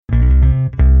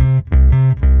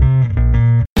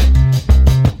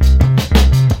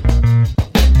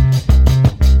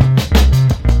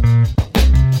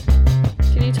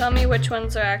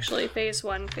ones are actually Phase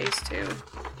 1, Phase 2. Do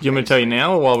you want me to tell you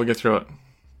now or while we go through it?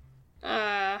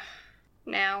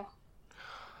 Now.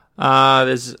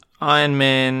 There's Iron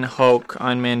Man, Hulk,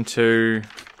 Iron Man 2,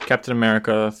 Captain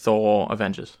America, Thor,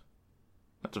 Avengers.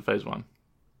 That's a Phase 1.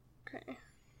 Okay.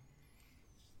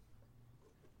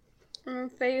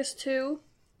 Phase 2.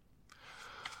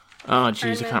 Oh,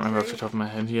 jeez, I can't remember 3. off the top of my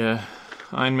head. Yeah.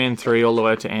 Iron Man 3 all the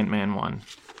way to Ant-Man 1.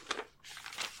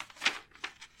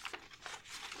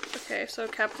 Okay, so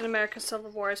Captain America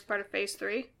Civil War is part of Phase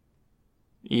 3?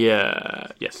 Yeah,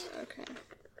 yes. Okay.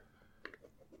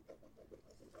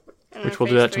 Which we'll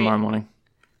do that tomorrow morning.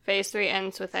 Phase 3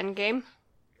 ends with Endgame?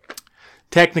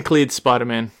 Technically, it's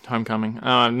Spider-Man Homecoming.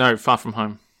 No, Far From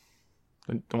Home.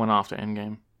 The one after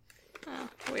Endgame. Oh,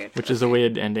 weird. Which is a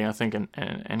weird ending. I think an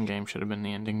Endgame should have been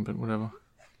the ending, but whatever.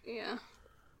 Yeah.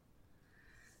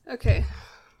 Okay.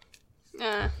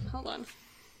 Hold on.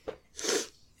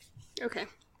 Okay.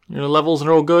 Your levels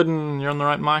are all good and you're on the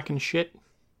right mic and shit?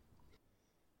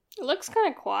 It looks kind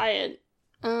of quiet.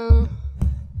 La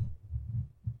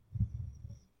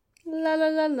la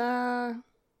la la.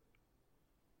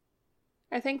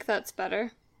 I think that's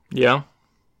better. Yeah.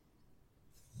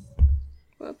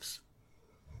 Whoops.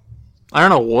 I don't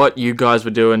know what you guys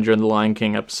were doing during the Lion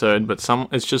King episode, but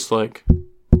it's just like...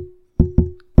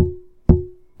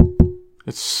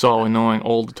 It's so annoying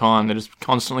all the time. They're just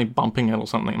constantly bumping it or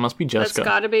something. It must be Jessica. That's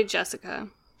gotta be Jessica.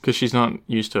 Because she's not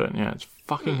used to it. Yeah, it's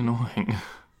fucking annoying.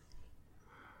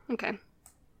 Okay.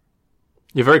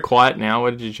 You're very quiet now.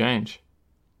 What did you change?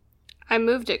 I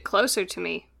moved it closer to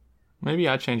me. Maybe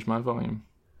I changed my volume.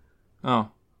 Oh.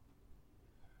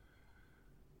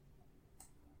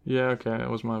 Yeah, okay. That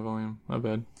was my volume. My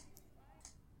bad.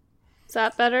 Is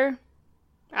that better?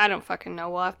 I don't fucking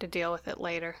know. We'll have to deal with it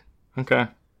later. Okay.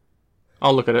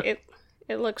 I'll look at it.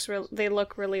 It looks they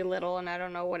look really little, and I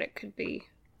don't know what it could be.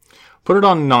 Put it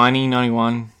on 90,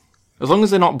 91. As long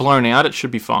as they're not blown out, it should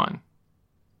be fine.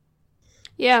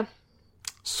 Yeah.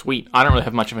 Sweet. I don't really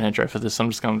have much of an intro for this.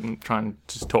 I'm just going to try and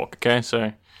just talk, okay?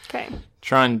 So Okay.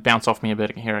 try and bounce off me a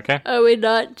bit here, okay? Are we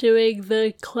not doing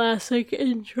the classic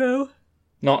intro?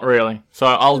 Not really. So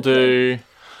I'll do...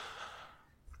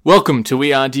 Welcome to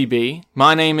We Are DB.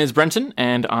 My name is Brenton,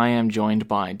 and I am joined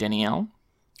by Danielle.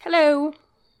 Hello.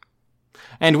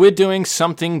 And we're doing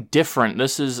something different.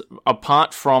 This is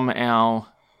apart from our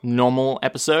normal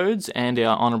episodes and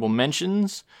our honorable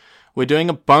mentions. We're doing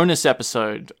a bonus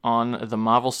episode on the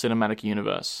Marvel Cinematic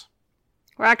Universe.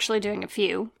 We're actually doing a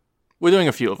few. We're doing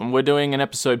a few of them. We're doing an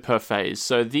episode per phase.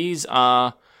 So these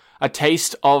are a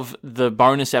taste of the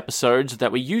bonus episodes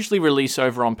that we usually release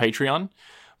over on Patreon.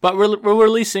 But we're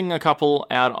releasing a couple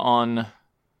out on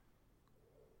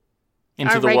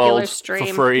Into Our the regular World stream.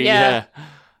 for free. Yeah.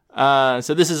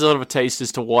 So this is sort of a taste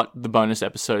as to what the bonus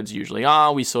episodes usually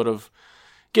are. We sort of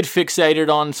get fixated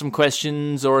on some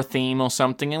questions or a theme or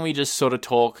something, and we just sort of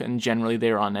talk, and generally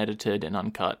they're unedited and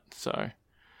uncut. So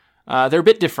they're a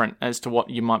bit different as to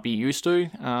what you might be used to.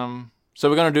 So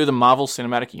we're going to do the Marvel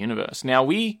Cinematic Universe. Now,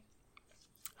 we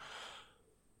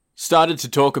started to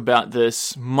talk about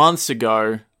this months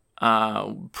ago,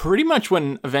 pretty much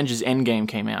when Avengers Endgame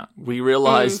came out. We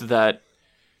realized that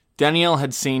Danielle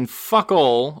had seen fuck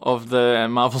all of the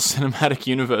Marvel Cinematic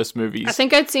Universe movies. I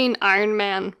think I'd seen Iron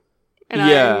Man and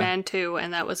Yeah. Iron Man 2,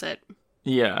 and that was it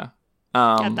Yeah.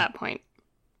 at that point.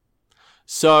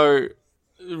 So,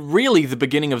 really, the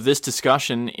beginning of this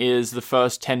discussion is the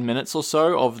first 10 minutes or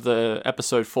so of the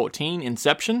episode 14,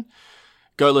 Inception.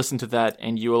 Go listen to that,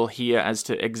 and you will hear as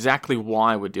to exactly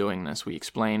why we're doing this. We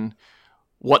explain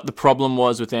what the problem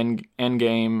was with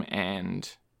Endgame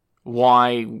and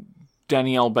why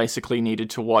Danielle basically needed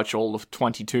to watch all of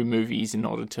 22 movies in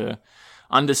order to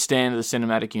understand the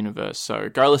cinematic universe. So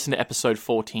go listen to episode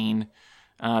 14.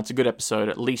 It's a good episode,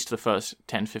 at least the first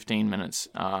 10-15 minutes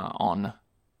on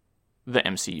the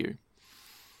MCU.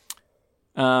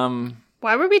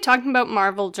 Why were we talking about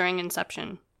Marvel during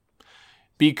Inception?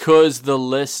 Because the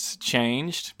list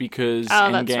changed, because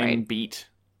Oh, that's Endgame right.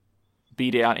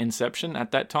 beat out Inception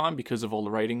at that time because of all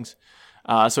the ratings.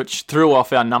 So it threw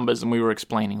off our numbers, and we were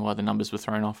explaining why the numbers were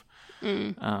thrown off.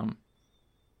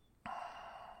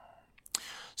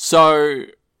 So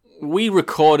we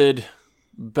recorded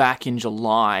back in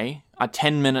July a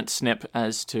 10-minute snip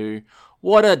as to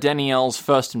what are Danielle's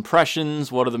first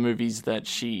impressions, what are the movies that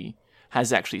she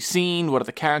has actually seen, what are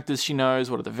the characters she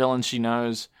knows, what are the villains she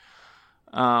knows.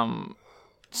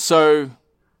 So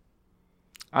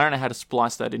I don't know how to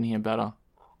splice that in here better.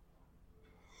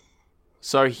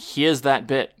 So here's that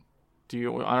bit. I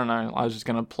don't know. I was just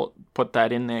going to put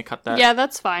that in there, cut that. Yeah,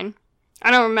 that's fine. I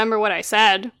don't remember what I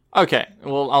said. Okay.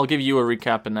 Well, I'll give you a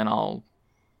recap and then I'll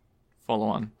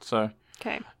follow-on. So,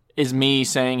 Okay. is me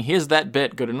saying, here's that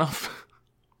bit good enough?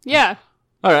 Yeah.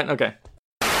 All right, okay.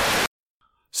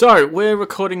 So, we're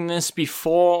recording this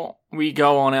before we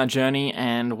go on our journey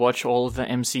and watch all of the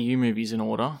MCU movies in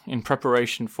order in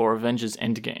preparation for Avengers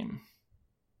Endgame.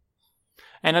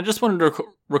 And I just wanted to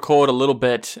record a little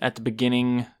bit at the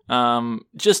beginning,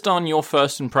 just on your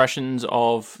first impressions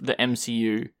of the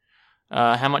MCU.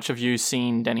 How much have you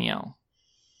seen, Danielle?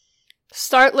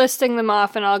 Start listing them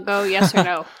off and I'll go yes or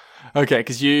no. Okay,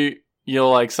 because you're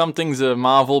like, some things are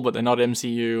Marvel, but they're not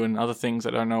MCU, and other things I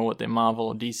don't know what they're Marvel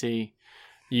or DC.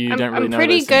 You don't really know. I'm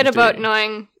pretty those good things, about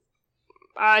knowing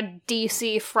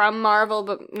DC from Marvel,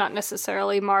 but not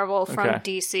necessarily Marvel from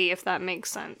Okay. DC, if that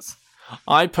makes sense.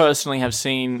 I personally have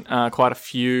seen quite a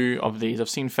few of these. I've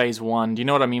seen Phase 1. Do you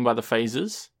know what I mean by the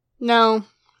phases? No.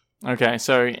 Okay,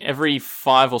 so every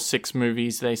 5 or 6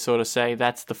 movies, they sort of say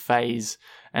that's the phase,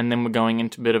 and then we're going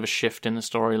into a bit of a shift in the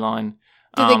storyline.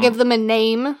 Do they give them a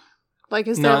name? Like,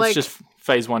 is there No, like... it's just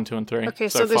Phase 1, 2, and 3. Okay,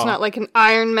 so there's far. not like an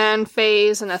Iron Man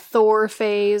phase and a Thor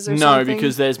phase or something? No,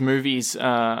 because there's movies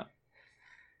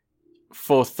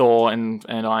for Thor and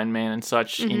Iron Man and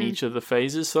such in each of the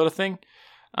phases, sort of thing.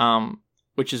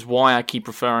 Which is why I keep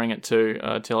referring it to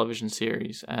a television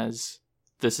series, as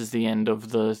this is the end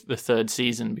of the third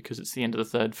season, because it's the end of the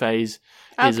third phase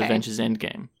is Okay. Avengers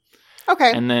Endgame.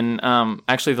 Okay. And then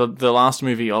actually the last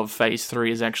movie of Phase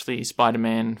 3 is actually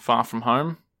Spider-Man Far From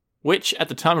Home, which at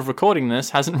the time of recording this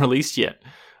hasn't released yet.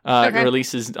 It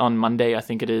releases on Monday, I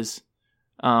think it is.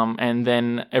 And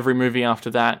then every movie after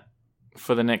that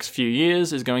for the next few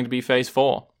years is going to be Phase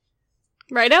 4.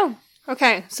 Righto.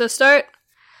 Okay, so start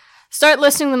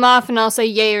listing them off and I'll say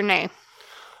yay or nay.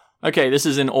 Okay, this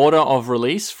is in order of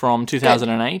release from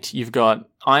 2008. Good. You've got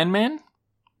Iron Man.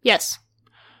 Yes.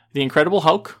 The Incredible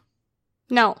Hulk.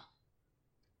 No.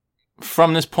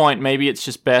 From this point, maybe it's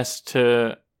just best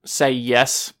to say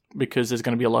yes, because there's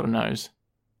going to be a lot of no's.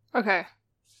 Okay.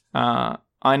 Iron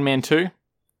Man 2.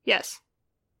 Yes.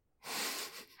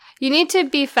 You need to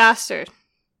be faster.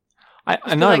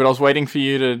 I know, but I was waiting for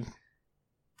you to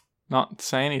not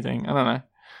say anything. I don't know.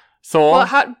 Thor.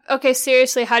 Well, okay,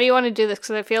 seriously, how do you want to do this?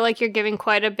 Because I feel like you're giving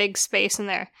quite a big space in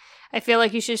there. I feel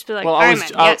like you should just be like, Iron Man,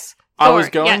 yes. I Thor, was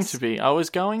going yes. to be. I was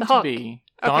going The to Hulk. be.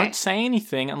 Okay. Don't say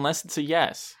anything unless it's a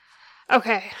yes.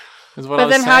 Okay. Is what I But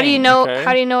was then how do you saying, know okay?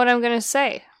 how do you know what I'm going to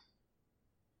say?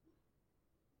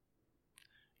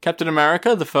 Captain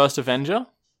America, the first Avenger.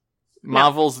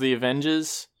 Marvel's The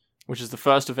Avengers, which is the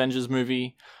first Avengers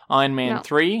movie. Iron Man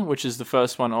 3, which is the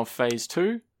first one of Phase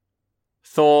 2.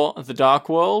 Thor, The Dark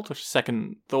World, which is the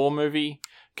second Thor movie.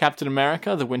 Captain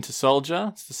America, The Winter Soldier,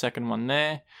 it's the second one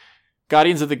there.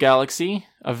 Guardians of the Galaxy,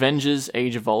 Avengers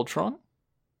Age of Ultron.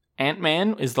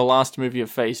 Ant-Man is the last movie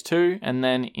of Phase 2. And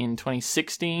then in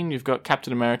 2016, you've got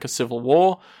Captain America Civil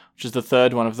War, which is the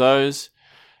third one of those.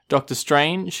 Doctor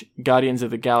Strange, Guardians of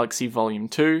the Galaxy Volume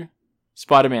 2.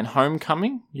 Spider-Man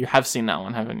Homecoming. You have seen that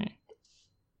one, haven't you?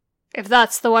 If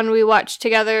that's the one we watched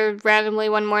together randomly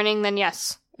one morning, then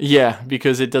yes. Yeah,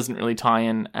 because it doesn't really tie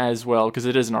in as well, because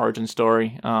it is an origin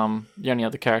story. The only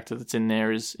other character that's in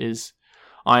there is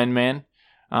Iron Man.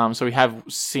 So we have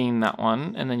seen that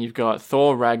one. And then you've got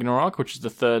Thor Ragnarok, which is the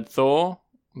third Thor.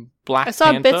 Black Panther.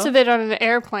 I saw bits of it on an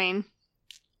airplane.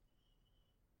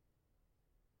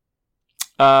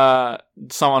 On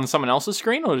someone else's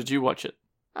screen, or did you watch it?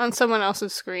 On someone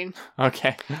else's screen.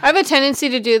 Okay. I have a tendency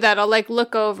to do that. I'll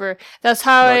look over. That's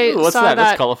how I What's saw that? that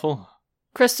That's colourful.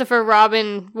 Christopher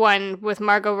Robin one with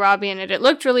Margot Robbie in it. It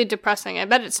looked really depressing. I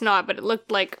bet it's not, but it looked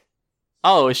like...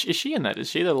 Oh, is she in that? Is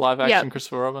she the live action Yep.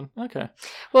 Christopher Robin? Okay.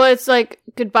 Well, it's like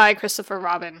Goodbye Christopher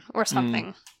Robin or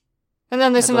something. And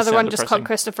then there's That does another one sound just depressing. called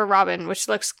Christopher Robin, which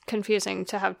looks confusing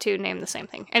to have two name the same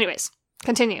thing. Anyways,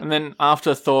 continue. And then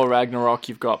after Thor Ragnarok,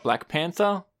 you've got Black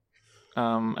Panther,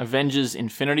 Avengers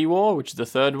Infinity War, which is the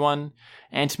third one,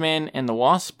 Ant-Man and the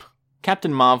Wasp,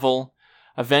 Captain Marvel,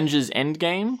 Avengers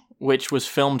Endgame, which was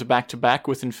filmed back-to-back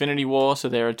with Infinity War, so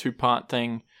they're a two-part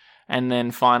thing. And then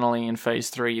finally, in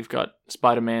Phase 3, you've got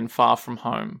Spider-Man Far From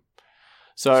Home.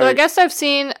 So I guess I've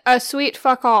seen a sweet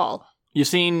fuck all. You've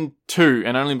seen 2,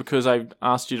 and only because I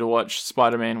asked you to watch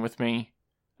Spider-Man with me.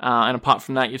 And apart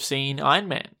from that, you've seen Iron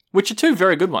Man, which are 2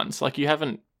 very good ones. Like, you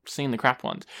haven't seen the crap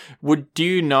ones. Do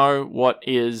you know what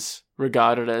is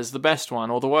regarded as the best one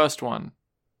or the worst one?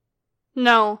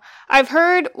 No. I've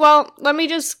heard,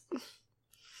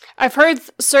 I've heard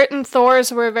certain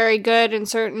Thors were very good and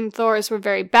certain Thors were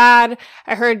very bad.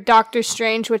 I heard Doctor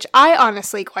Strange, which I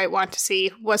honestly quite want to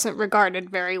see, wasn't regarded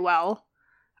very well.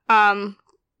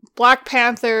 Black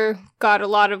Panther got a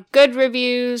lot of good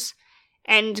reviews.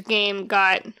 Endgame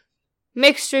got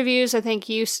mixed reviews. I think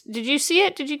did you see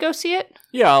it? Did you go see it?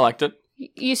 Yeah, I liked it.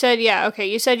 You said, yeah, okay.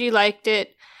 You said you liked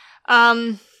it.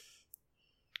 Don't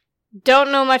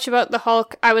know much about the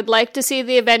Hulk. I would like to see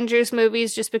the Avengers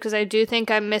movies just because I do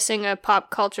think I'm missing a pop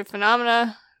culture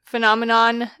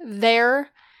phenomenon there.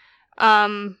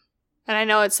 And I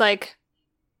know it's like,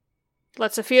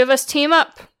 let's a few of us team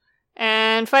up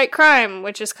and fight crime,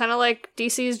 which is kind of like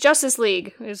DC's Justice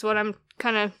League, is what I'm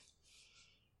kind of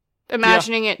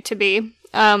imagining it to be.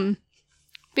 But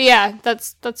yeah,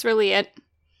 that's really it.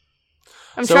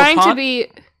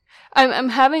 I'm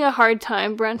having a hard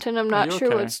time, Brenton. I'm not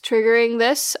sure what's triggering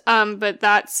this. But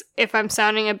that's, if I'm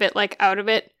sounding a bit like out of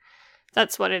it,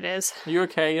 that's what it is. Are you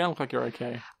okay? You don't look like you're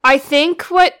okay. I think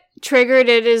what triggered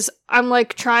it is I'm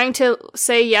like trying to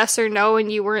say yes or no,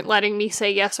 and you weren't letting me say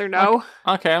yes or no.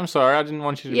 Okay, I'm sorry. I didn't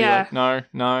want you to be like, no.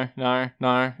 I don't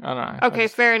know. Okay,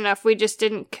 fair enough. We just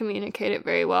didn't communicate it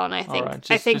very well, and I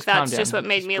think that's just what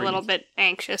made me a little bit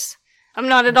anxious. I'm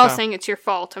not at all saying it's your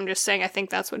fault. I'm just saying I think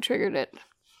that's what triggered it.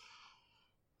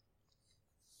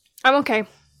 I'm okay.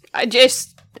 I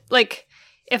just, like,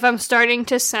 if I'm starting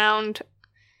to sound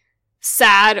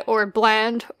sad or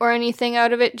bland or anything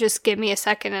out of it, just give me a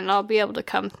second and I'll be able to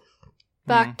come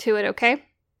back to it, okay?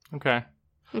 Okay.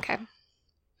 I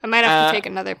might have to take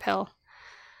another pill.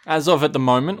 As of at the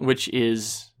moment, which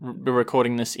is, we're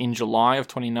recording this in July of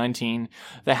 2019,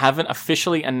 they haven't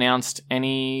officially announced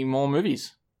any more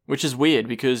movies, which is weird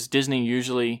because Disney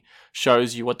usually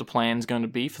shows you what the plan's going to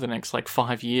be for the next,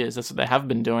 5 years. That's what they have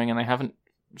been doing, and they haven't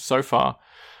so far.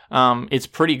 It's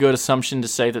pretty good assumption to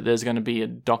say that there's going to be a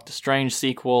Doctor Strange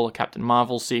sequel, a Captain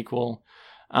Marvel sequel.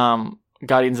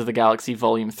 Guardians of the Galaxy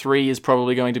Volume 3 is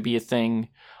probably going to be a thing.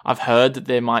 I've heard that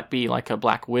there might be, a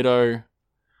Black Widow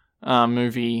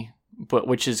movie, but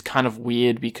which is kind of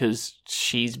weird because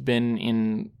she's been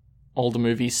in all the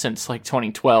movies since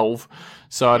 2012,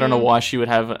 so I don't know why she would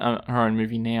have her own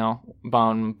movie now,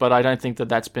 but I don't think that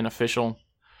that's been official.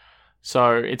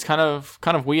 So it's kind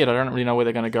of weird. I don't really know where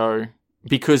they're going to go,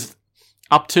 because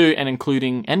up to and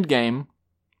including Endgame,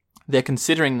 they're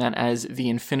considering that as the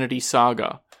Infinity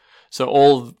Saga. So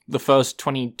all the first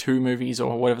 22 movies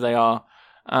or whatever they are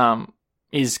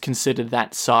is considered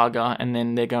that saga, and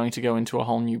then they're going to go into a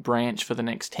whole new branch for the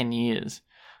next 10 years.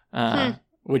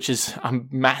 Which is a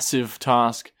massive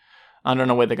task. I don't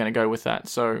know where they're going to go with that.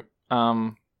 So,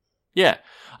 yeah.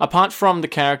 Apart from the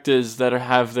characters that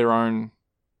have their own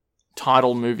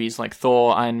title movies like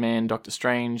Thor, Iron Man, Doctor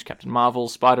Strange, Captain Marvel,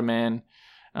 Spider-Man,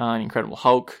 Incredible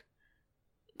Hulk,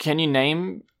 can you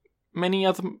name many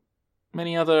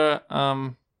other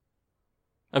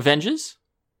Avengers?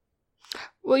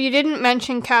 Well, you didn't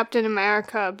mention Captain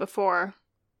America before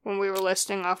when we were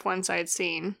listing off ones I'd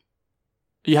seen.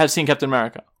 You have seen Captain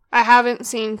America? I haven't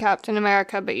seen Captain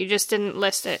America, but you just didn't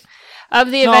list it. Of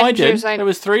the Avengers, I did. There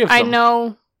was 3 of them. I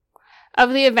know.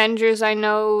 Of the Avengers, I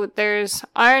know there's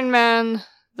Iron Man,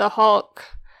 the Hulk,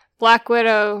 Black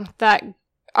Widow, that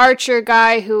Archer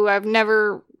guy who I've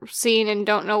never seen and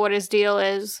don't know what his deal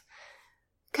is.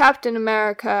 Captain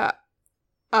America.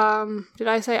 Did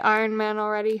I say Iron Man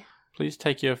already? Please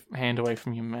take your hand away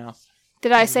from your mouth.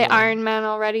 Did I say Iron Man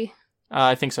already?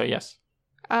 I think so, yes.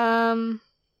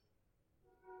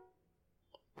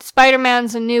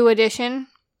 Spider-Man's a new addition.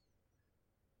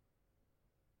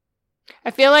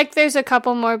 I feel like there's a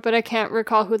couple more, but I can't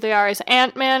recall who they are. Is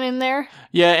Ant-Man in there?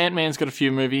 Yeah, Ant-Man's got a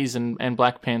few movies, and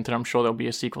Black Panther, I'm sure there'll be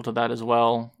a sequel to that as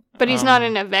well. But he's not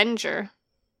an Avenger.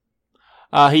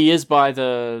 He is by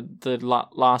the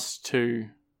last 2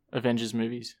 Avengers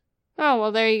movies. Oh,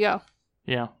 well, there you go.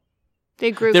 Yeah.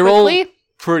 They grew They're quickly. All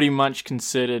pretty much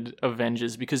considered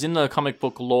Avengers, because in the comic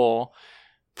book lore,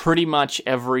 pretty much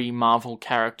every Marvel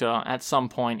character at some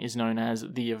point is known as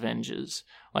the Avengers.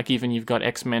 Even you've got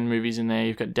X-Men movies in there,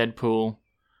 you've got Deadpool.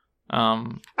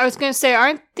 I was going to say,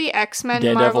 aren't the X-Men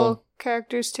Daredevil. Marvel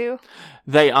characters too?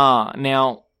 They are.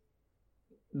 Now,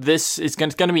 this is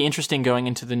going to be interesting going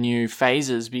into the new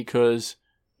phases, because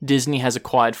Disney has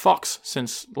acquired Fox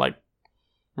since,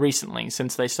 recently.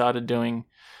 Since they started doing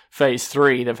Phase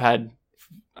 3, they've had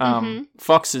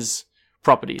Fox's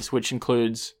properties, which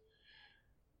includes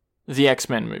the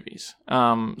X-Men movies.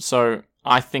 So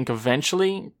I think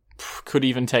eventually, could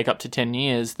even take up to 10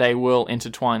 years, they will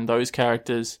intertwine those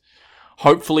characters.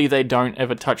 Hopefully they don't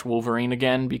ever touch Wolverine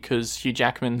again, because Hugh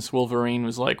Jackman's Wolverine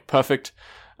was perfect.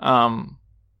 In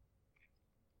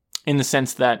the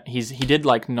sense that he did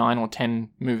 9 or 10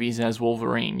 movies as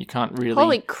Wolverine. You can't really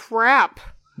Holy crap.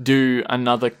 get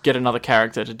another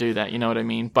character to do that, you know what I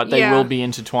mean? But they will be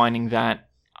intertwining that.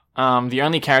 The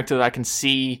only character that I can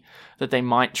see that they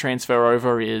might transfer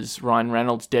over is Ryan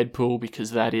Reynolds' Deadpool, because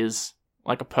that is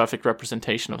like a perfect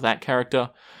representation of that character.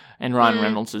 And Ryan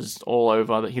Reynolds is all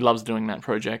over that. He loves doing that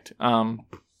project.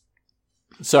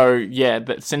 So yeah,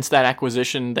 since that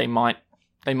acquisition, they might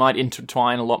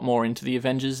intertwine a lot more into the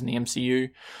Avengers and the MCU,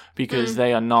 because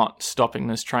they are not stopping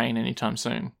this train anytime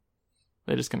soon.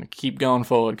 They're just going to keep going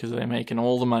forward because they're making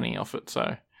all the money off it.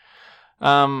 So,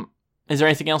 is there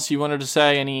anything else you wanted to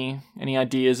say? Any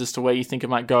ideas as to where you think it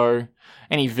might go?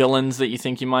 Any villains that you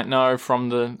think you might know from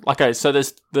the... Okay, so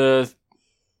there's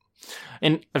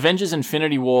in Avengers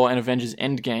Infinity War and Avengers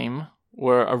Endgame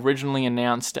were originally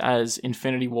announced as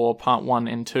Infinity War Part 1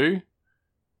 and 2.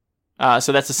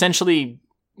 So that's essentially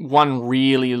one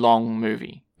really long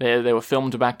movie. They were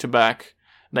filmed back to back.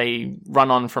 They run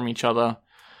on from each other.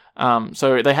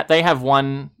 So they have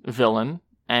one villain,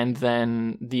 and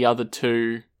then the other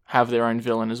two have their own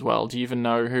villain as well. Do you even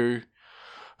know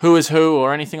who is who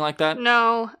or anything like that?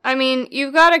 No. I mean,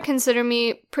 you've got to consider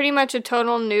me pretty much a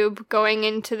total noob going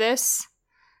into this.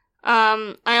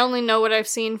 I only know what I've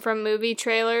seen from movie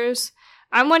trailers.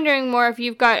 I'm wondering more if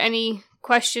you've got any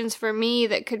questions for me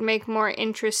that could make more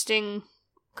interesting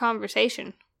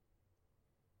conversation.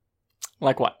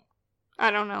 Like what? I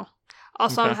don't know.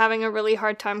 Also, Okay. I'm having a really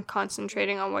hard time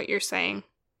concentrating on what you're saying.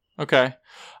 Okay.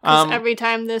 Because every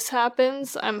time this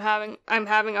happens, I'm having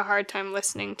a hard time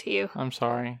listening to you. I'm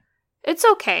sorry. It's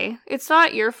okay. It's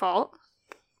not your fault.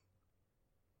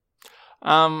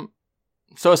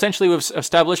 So essentially we've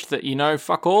established that you know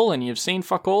fuck all and you've seen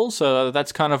fuck all, so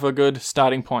that's kind of a good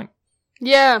starting point.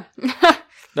 Yeah.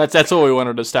 That's all we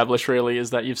wanted to establish, really,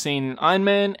 is that you've seen Iron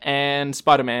Man and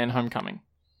Spider-Man Homecoming.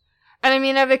 And I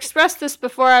mean, I've expressed this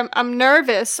before. I'm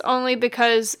nervous only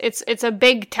because it's a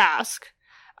big task.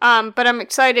 But I'm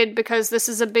excited because this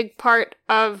is a big part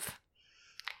of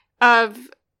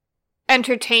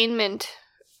entertainment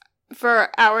for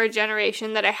our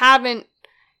generation that I haven't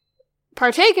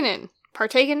partook.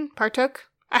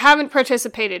 I haven't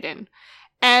participated in.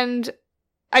 And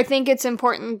I think it's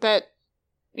important that,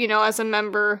 you know, as a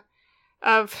member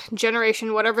of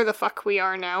generation whatever the fuck we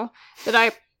are now, that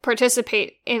I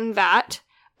participate in that.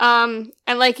 And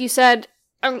like you said,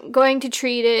 I'm going to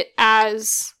treat it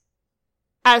as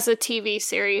a TV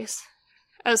series,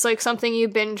 as like something you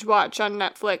binge watch on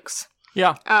Netflix.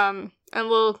 Yeah. And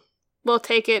we'll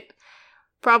take it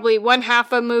probably one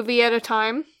half a movie at a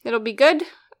time. It'll be good,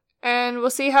 and we'll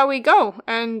see how we go.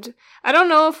 And I don't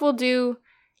know if we'll do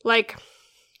like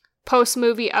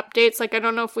post-movie updates. Like, I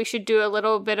don't know if we should do a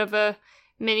little bit of a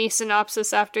mini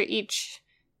synopsis after each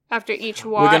watch.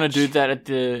 We're going to do that at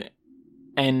the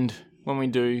end when we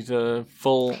do the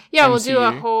full Yeah, MCU. we'll do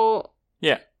a whole...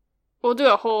 Yeah. We'll do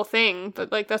a whole thing,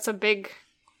 but like that's a big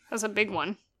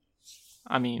one.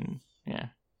 I mean, yeah.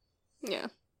 Yeah.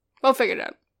 We'll figure it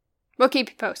out. We'll keep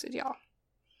you posted, y'all.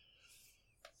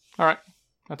 All right.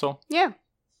 That's all. Yeah.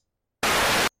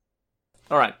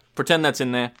 All right. Pretend that's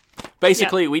in there.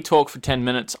 Basically, we talk for 10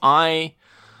 minutes. I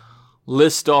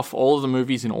list off all of the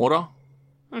movies in order.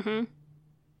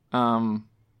 Mm-hmm.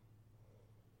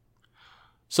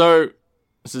 So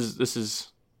this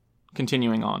is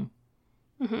continuing on.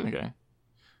 Mm-hmm. Okay.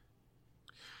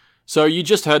 So you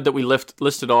just heard that we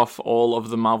listed off all of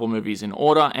the Marvel movies in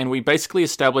order, and we basically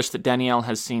established that Danielle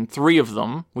has seen 3 of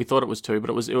them. We thought it was 2, but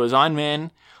it was Iron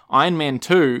Man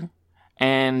 2,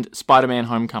 and Spider-Man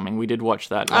Homecoming. We did watch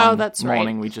that that's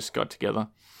morning. right. We just got together.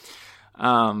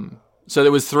 So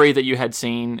there was 3 that you had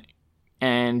seen,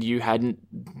 and you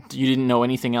didn't know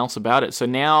anything else about it. So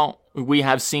now we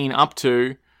have seen up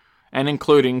to and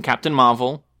including Captain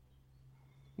Marvel.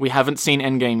 We haven't seen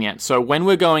Endgame yet. So when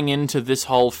we're going into this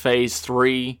whole phase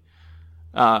 3,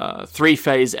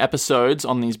 3-phase episodes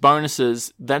on these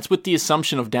bonuses, that's with the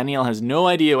assumption of Danielle has no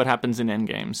idea what happens in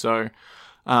Endgame. So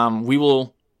we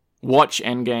will watch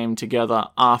Endgame together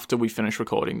after we finish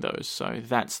recording those. So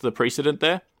that's the precedent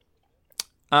there.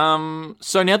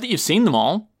 So now that you've seen them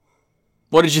all,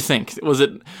 what did you think? Was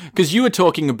it... Because you were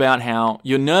talking about how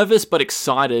you're nervous but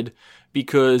excited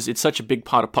because it's such a big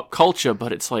part of pop culture,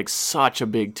 but it's like such a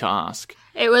big task.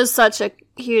 It was such a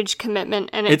huge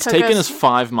commitment, and it's taken us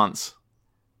 5 months.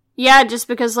 Yeah, just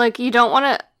because like you don't want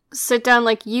to sit down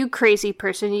like you crazy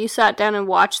person. You sat down and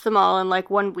watched them all in like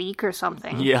 1 week or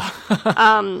something. Yeah.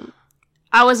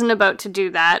 I wasn't about to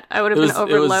do that. I would have been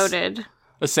overloaded. It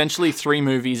was essentially 3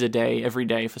 movies a day every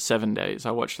day for 7 days.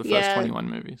 I watched the first 21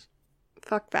 movies.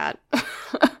 Fuck that.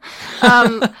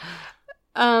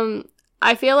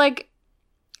 I feel like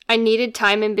I needed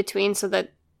time in between so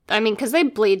that, I mean, because they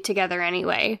bleed together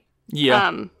anyway.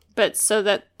 Yeah. But so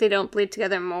that they don't bleed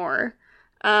together more.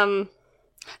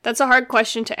 That's a hard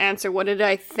question to answer. What did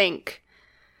I think?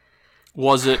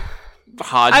 Was it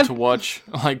hard to watch?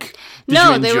 Like, did no,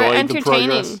 you enjoy they were the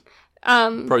entertaining.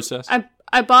 process?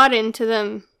 I bought into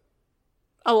them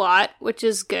a lot, which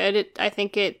is good. I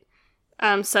think it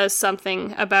says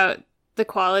something about the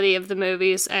quality of the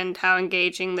movies and how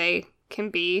engaging they can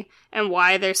be and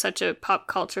why they're such a pop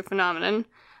culture phenomenon.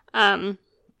 I'm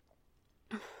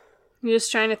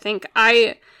just trying to think.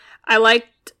 I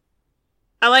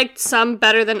liked some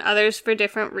better than others for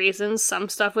different reasons. Some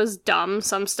stuff was dumb.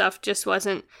 Some stuff just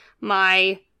wasn't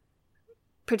my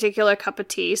particular cup of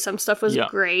tea. Some stuff was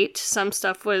great. Some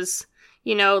stuff was,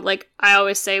 like I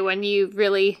always say, when you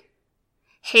really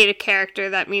hate a character,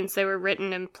 that means they were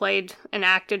written and played and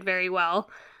acted very well.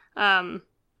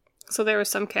 So there were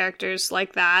some characters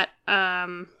like that.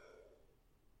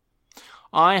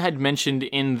 I had mentioned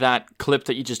in that clip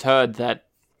that you just heard that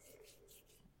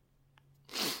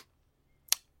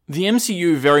the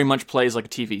MCU very much plays like a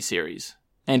TV series,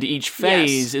 and each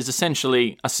phase is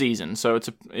essentially a season. So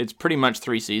it's pretty much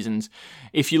 3 seasons.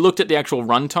 If you looked at the actual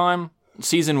runtime,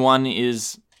 season 1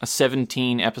 is a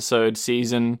 17-episode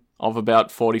season of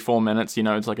about 44 minutes.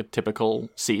 It's like a typical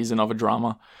season of a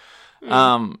drama.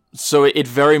 So it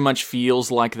very much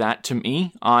feels like that to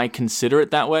me. I consider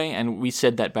it that way, and we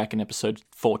said that back in episode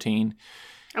 14.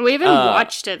 And we even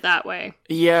watched it that way.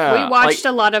 Yeah. We watched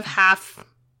a lot of half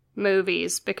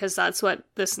movies because that's what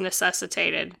this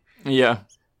necessitated. Yeah.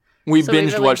 We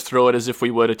binge watched through it as if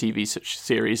we were a TV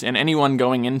series, and anyone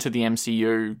going into the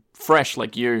MCU fresh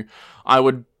like you, I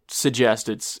would suggest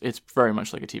it's very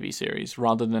much like a TV series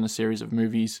rather than a series of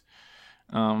movies.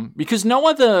 Because no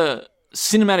other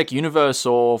cinematic universe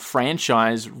or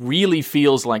franchise really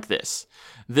feels like this.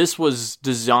 This was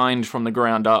designed from the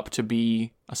ground up to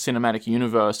be a cinematic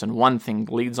universe, and one thing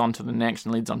leads on to the next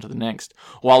and leads on to the next,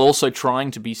 while also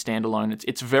trying to be standalone.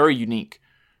 It's very unique,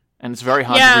 and it's very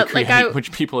hard to recreate,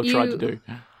 which people have tried to do.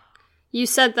 You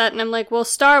said that, and I'm like, well,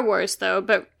 Star Wars, though,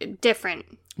 but different.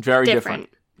 Very different.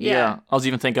 Yeah. I was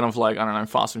even thinking of, like, I don't know,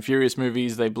 Fast and Furious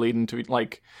movies. They bleed into,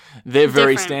 like, they're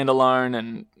very standalone,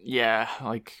 and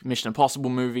like Mission Impossible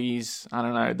movies. I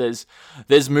don't know.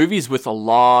 There's movies with a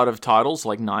lot of titles,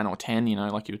 like 9 or 10,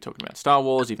 like you were talking about Star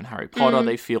Wars, even Harry Potter.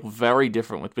 They feel very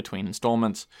different between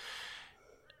installments.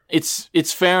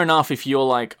 It's fair enough if you're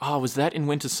like, oh, was that in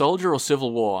Winter Soldier or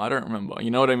Civil War? I don't remember.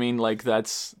 You know what I mean? Like,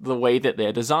 that's the way that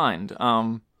they're designed.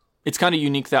 It's kind of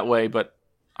unique that way, but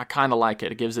I kind of like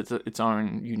it. It gives it its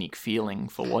own unique feeling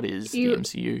for what is the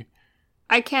MCU.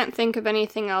 I can't think of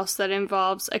anything else that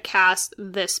involves a cast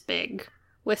this big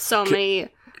with so many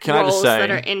roles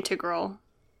that are integral.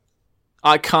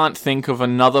 I can't think of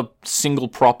another single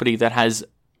property that has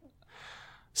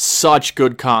such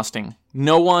good casting.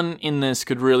 No one in this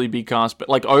could really be cast, but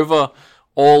like over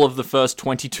all of the first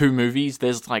 22 movies,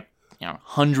 there's like,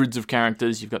 hundreds of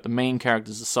characters. You've got the main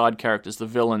characters, the side characters, the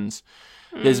villains.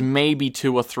 There's maybe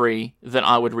 2 or 3 that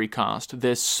I would recast.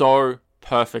 They're so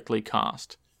perfectly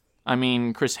cast. I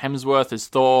mean, Chris Hemsworth is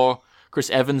Thor. Chris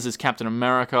Evans is Captain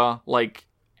America. Like,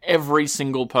 every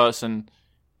single person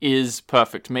is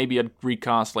perfect. Maybe I'd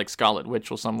recast, like, Scarlet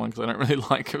Witch or someone, because I don't really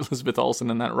like Elizabeth Olsen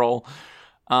in that role.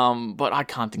 But I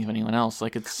can't think of anyone else.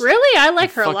 Like, it's really, I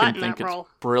like her a lot in that role.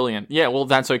 Brilliant. Yeah, well,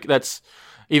 that's okay. That's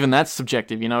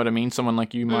subjective. You know what I mean? Someone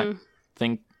like you might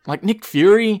think, like Nick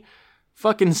Fury,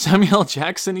 fucking Samuel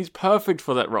Jackson. He's perfect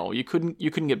for that role. You couldn't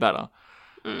get better.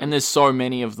 And there's so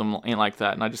many of them like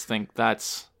that, and I just think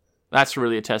that's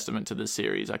really a testament to this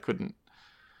series. I couldn't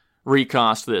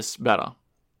recast this better.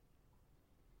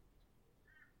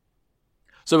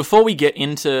 So before we get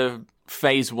into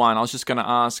phase 1, I was just going to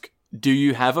ask, do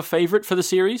you have a favorite for the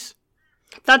series?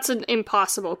 That's an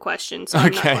impossible question, so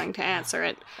I'm not going to answer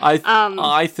it.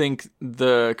 I think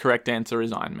the correct answer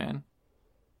is Iron Man.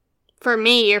 For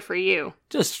me or for you?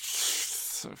 Just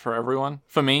for everyone.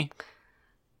 For me.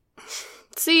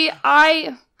 See,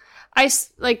 I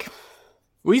like...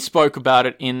 We spoke about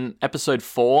it in episode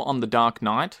 4 on The Dark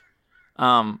Knight,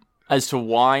 as to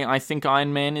why I think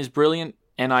Iron Man is brilliant,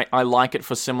 and I like it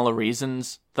for similar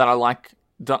reasons that I like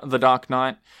The Dark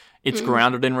Knight. It's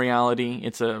grounded in reality.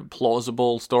 It's a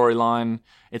plausible storyline.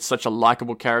 It's such a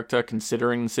likable character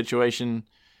considering the situation.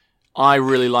 I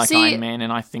really like Iron Man,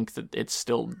 and I think that it's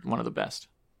still one of the best.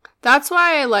 That's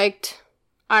why I liked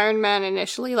Iron Man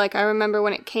initially. Like, I remember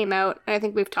when it came out, and I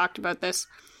think we've talked about this,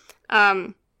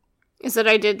 is that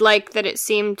I did like that it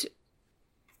seemed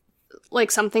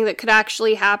like something that could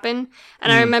actually happen.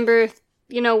 And I remember,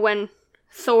 when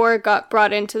Thor got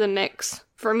brought into the mix,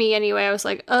 for me anyway, I was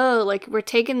like, oh, like, we're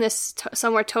taking this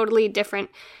somewhere totally different.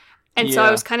 And so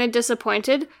I was kind of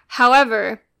disappointed.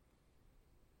 However,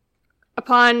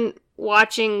 upon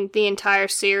watching the entire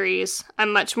series,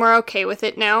 I'm much more okay with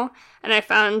it now. And I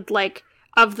found, like,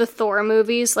 of the Thor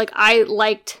movies, like, I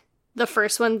liked the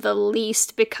first one the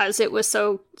least because it was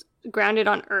so grounded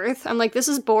on Earth. I'm like, this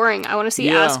is boring. I want to see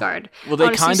Asgard. Well,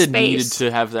 they kind of needed to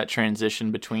have that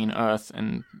transition between Earth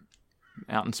and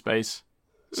out in space.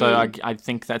 So I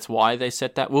think that's why they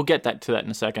set that. We'll get to that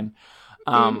in a second.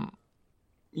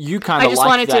 You kind of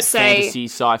like that fantasy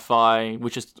sci-fi,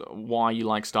 which is why you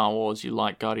like Star Wars, you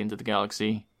like Guardians of the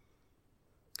Galaxy.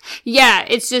 Yeah,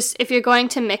 it's just, if you're going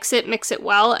to mix it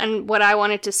well. And what I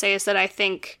wanted to say is that I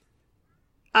think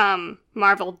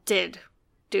Marvel did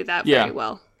do that very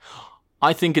well.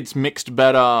 I think it's mixed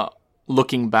better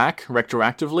looking back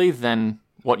retroactively than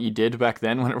what you did back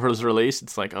then when it was released.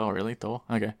 It's like, oh, really, Thor?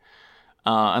 Okay.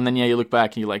 And then, you look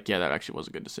back and you're like, yeah, that actually was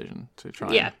a good decision to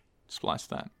try and splice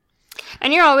that.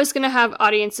 And you're always going to have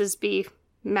audiences be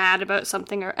mad about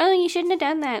something or, oh, you shouldn't have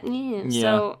done that. Yeah.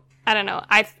 So, I don't know.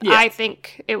 I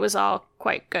think it was all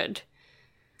quite good.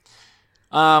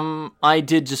 I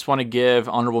did just want to give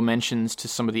honorable mentions to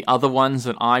some of the other ones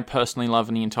that I personally love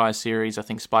in the entire series. I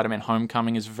think Spider-Man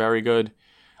Homecoming is very good.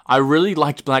 I really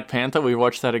liked Black Panther. We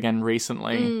watched that again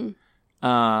recently.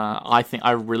 I think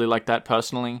I really like that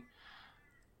personally.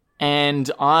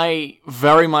 And I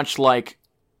very much like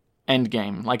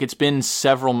Endgame. Like, it's been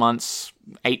several months,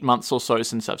 8 months or so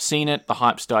since I've seen it. The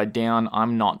hype's died down.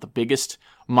 I'm not the biggest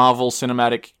Marvel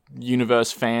Cinematic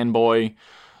Universe fanboy,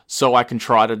 so I can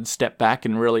try to step back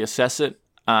and really assess it.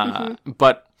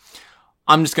 But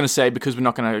I'm just going to say, because we're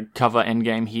not going to cover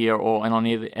Endgame here or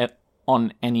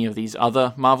on any of these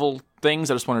other Marvel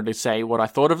things, I just wanted to say what I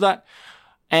thought of that.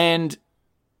 And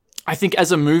I think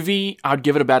as a movie, I'd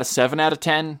give it about a 7 out of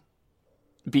 10.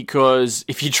 Because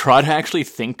if you try to actually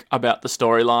think about the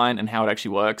storyline and how it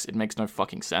actually works, it makes no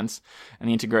fucking sense. And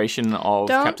the integration of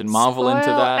Captain Marvel into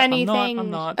that, I'm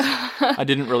not. I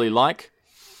didn't really like.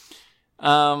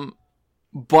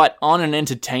 But on an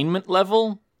entertainment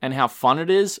level and how fun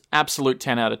it is, absolute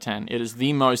 10 out of 10. It is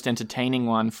the most entertaining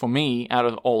one for me out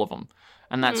of all of them.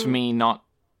 And that's me not,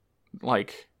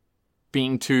 like,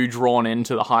 being too drawn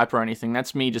into the hype or anything.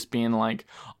 That's me just being like,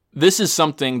 this is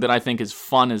something that I think is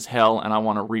fun as hell and I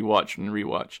want to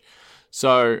rewatch.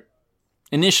 So,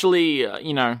 initially,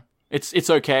 it's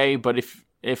okay, but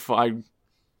if I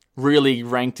really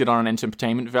ranked it on an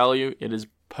entertainment value, it is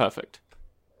perfect.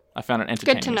 I found it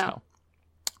entertaining. Good to know. As hell.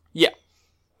 Yeah.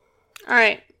 All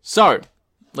right. So,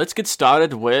 let's get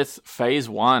started with Phase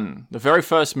 1. The very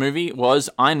first movie was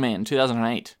Iron Man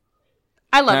 2008.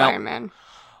 I love Iron Man.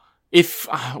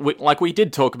 We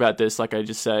did talk about this, like I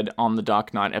just said, on the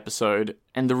Dark Knight episode,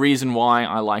 and the reason why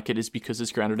I like it is because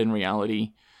it's grounded in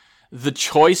reality. The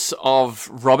choice of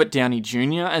Robert Downey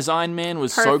Jr. as Iron Man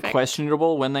was so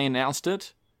questionable when they announced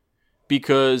it,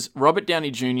 because Robert Downey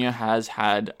Jr. has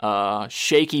had a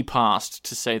shaky past,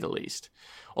 to say the least.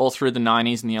 All through the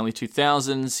 90s and the early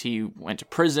 2000s, he went to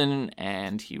prison,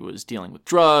 and he was dealing with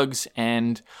drugs,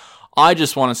 and I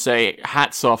just want to say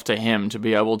hats off to him to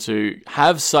be able to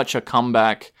have such a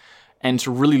comeback and to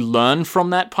really learn from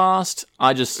that past.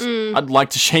 I'd like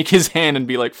to shake his hand and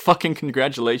be like, fucking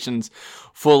congratulations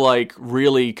for, like,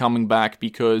 really coming back,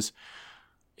 because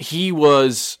he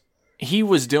was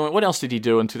doing, what else did he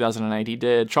do in 2008? He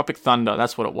did Tropic Thunder,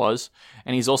 that's what it was.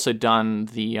 And he's also done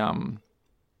the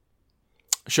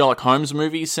Sherlock Holmes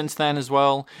movies since then as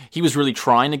well. He was really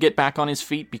trying to get back on his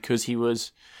feet because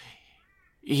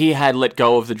he had let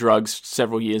go of the drugs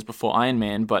several years before Iron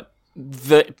Man, but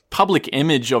the public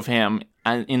image of him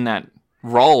in that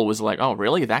role was like, oh,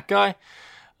 really? That guy?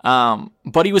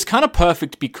 But he was kind of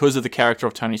perfect because of the character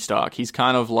of Tony Stark. He's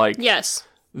kind of like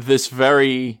this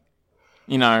very,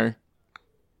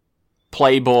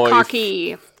 playboy.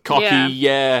 Cocky,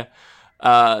 yeah.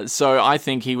 So I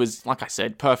think he was, like I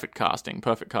said, perfect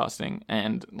casting,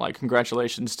 and, like,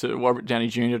 congratulations to Robert Downey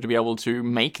Jr. to be able to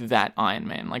make that Iron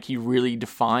Man. Like, he really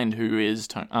defined who is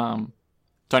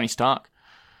Tony Stark.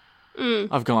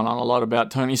 I've gone on a lot about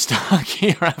Tony Stark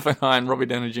here, haven't I, and Robert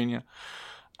Downey Jr.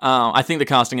 I think the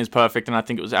casting is perfect, and I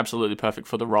think it was absolutely perfect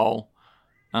for the role.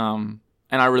 And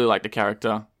I really like the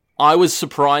character. I was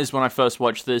surprised when I first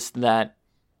watched this that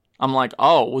I'm like,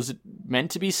 oh, was it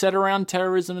meant to be set around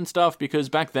terrorism and stuff? Because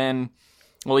back then,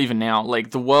 well, even now,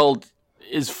 like, the world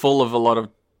is full of a lot of,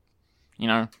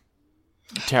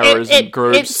 terrorism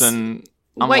groups, and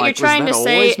I'm what like, you're trying to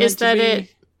say is that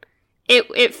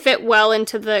it fit well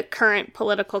into the current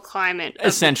political climate.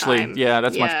 Essentially, yeah,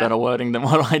 that's much better wording than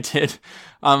what I did.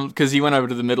 Because he went over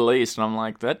to the Middle East, and I'm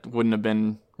like, that wouldn't have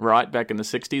been right back in the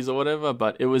 60s or whatever,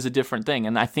 but it was a different thing.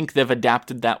 And I think they've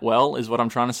adapted that well, is what I'm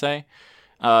trying to say.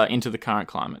 Into the current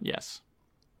climate, yes.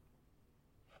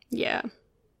 Yeah.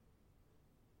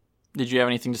 Did you have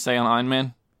anything to say on Iron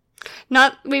Man?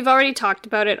 We've already talked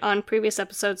about it on previous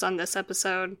episodes on this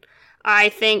episode.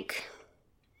 I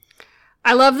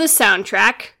love the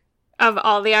soundtrack of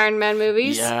all the Iron Man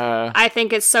movies. Yeah. I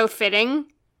think it's so fitting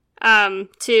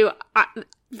to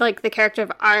like the character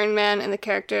of Iron Man and the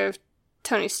character of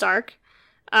Tony Stark.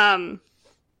 I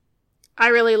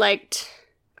really liked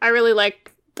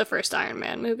the first Iron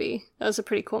Man movie. That was a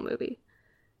pretty cool movie.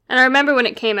 And I remember when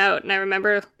it came out, and I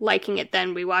remember liking it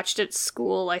then. We watched it at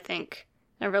school, I think.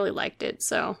 I really liked it,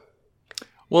 so...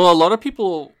 Well, a lot of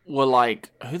people were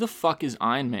like, who the fuck is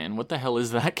Iron Man? What the hell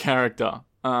is that character?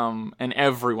 And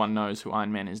everyone knows who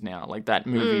Iron Man is now. Like, that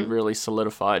movie really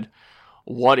solidified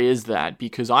what is that,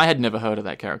 because I had never heard of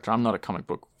that character. I'm not a comic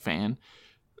book fan.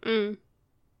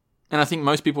 And I think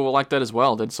most people were like that as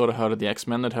well. They'd sort of heard of the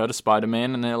X-Men, they'd heard of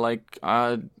Spider-Man, and they're like,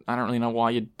 I don't really know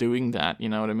why you're doing that, you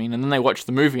know what I mean? And then they watch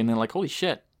the movie and they're like, holy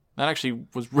shit, that actually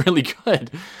was really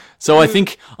good. So I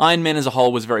think Iron Man as a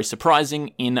whole was very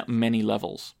surprising in many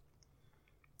levels.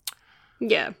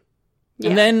 Yeah.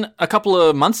 And then a couple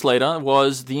of months later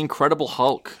was The Incredible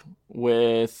Hulk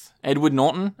with Edward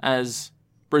Norton as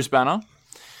Bruce Banner.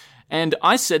 And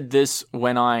I said this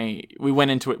when we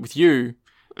went into it with you.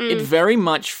 It very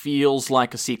much feels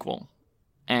like a sequel.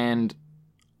 And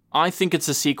I think it's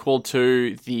a sequel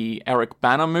to the Eric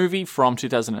Bana movie from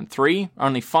 2003.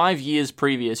 Only 5 years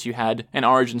previous, you had an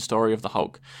origin story of the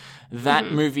Hulk.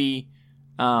 That movie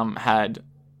had...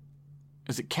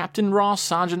 Is it Captain Ross?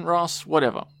 Sergeant Ross?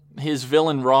 Whatever. His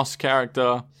villain Ross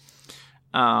character.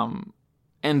 And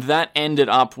that ended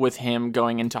up with him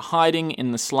going into hiding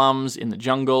in the slums, in the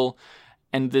jungle.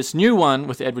 And this new one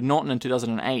with Edward Norton in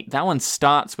 2008, that one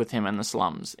starts with him in the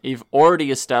slums. You've already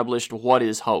established what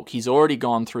is Hulk. He's already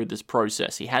gone through this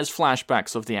process. He has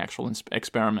flashbacks of the actual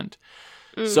experiment.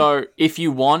 So if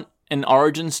you want an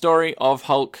origin story of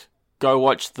Hulk, go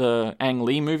watch the Ang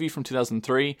Lee movie from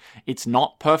 2003. It's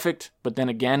not perfect, but then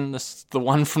again, the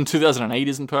one from 2008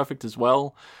 isn't perfect as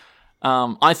well.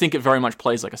 I think it very much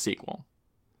plays like a sequel.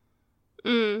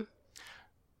 I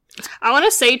want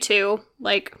to say, too,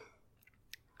 like...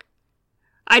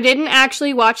 I didn't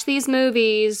actually watch these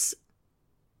movies,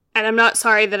 and I'm not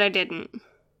sorry that I didn't.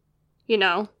 You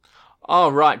know? Oh,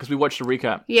 right, because we watched a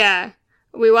recap. Yeah.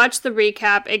 We watched the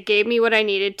recap. It gave me what I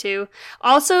needed to.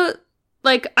 Also,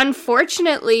 like,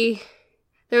 unfortunately,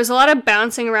 there was a lot of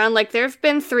bouncing around. Like, there have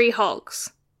been 3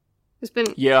 Hulks. There's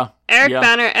been Eric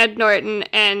Bana, Ed Norton,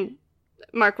 and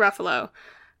Mark Ruffalo.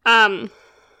 Honestly,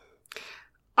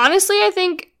 I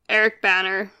think Eric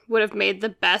Bana would have made the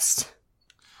best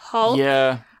Hulk.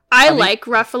 Yeah. I like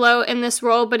Ruffalo in this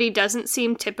role, but he doesn't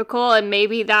seem typical, and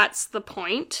maybe that's the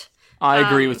point. I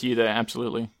agree with you there,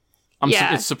 absolutely.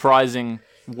 It's surprising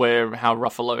how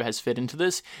Ruffalo has fit into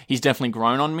this. He's definitely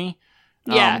grown on me,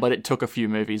 but it took a few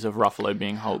movies of Ruffalo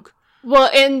being Hulk. Well,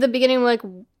 in the beginning, like,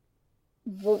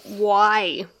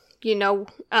 why? You know?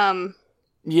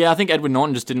 Yeah, I think Edward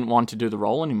Norton just didn't want to do the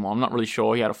role anymore. I'm not really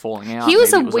sure. He had a falling out. He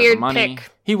was a weird pick.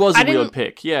 He was a weird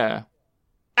pick, yeah.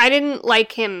 I didn't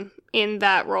like him in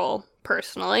that role,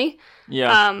 personally.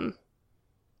 Yeah.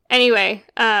 Anyway,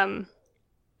 I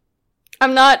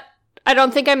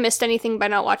don't think I missed anything by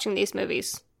not watching these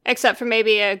movies. Except for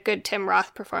maybe a good Tim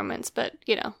Roth performance, but,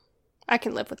 you know, I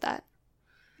can live with that.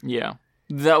 Yeah.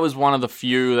 That was one of the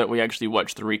few that we actually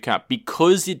watched the recap,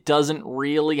 because it doesn't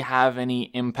really have any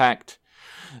impact.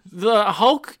 The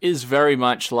Hulk is very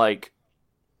much like...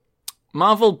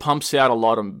 Marvel pumps out a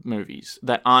lot of movies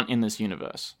that aren't in this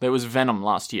universe. There was Venom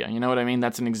last year, you know what I mean?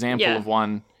 That's an example of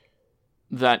one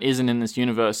that isn't in this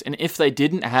universe. And if they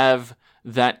didn't have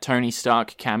that Tony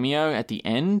Stark cameo at the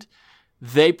end,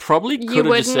 they probably could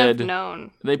have just said...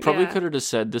 known. They probably could have just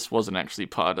said, this wasn't actually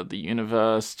part of the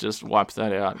universe, just wipe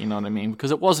that out, you know what I mean?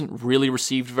 Because it wasn't really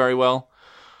received very well.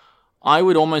 I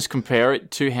would almost compare it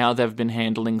to how they've been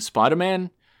handling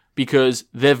Spider-Man, because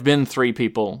there've been 3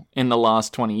 people in the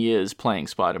last 20 years playing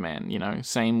Spider-Man, you know?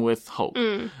 Same with Hulk.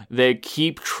 They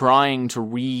keep trying to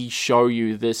re-show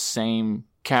you this same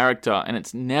character, and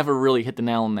it's never really hit the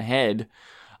nail on the head.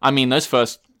 I mean, those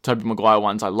first Tobey Maguire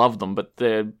ones, I love them, but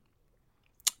they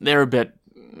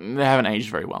haven't aged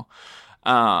very well.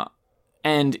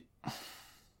 And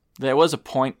there was a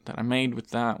point that I made with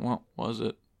that. What was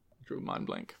it? I drew a mind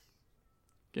blank.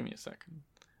 Give me a second.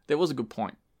 There was a good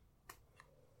point.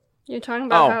 You're talking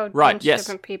about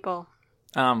different people.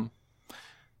 And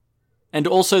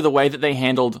also the way that they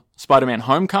handled Spider-Man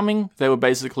Homecoming, they were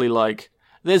basically like,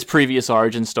 there's previous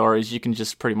origin stories. You can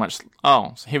just pretty much,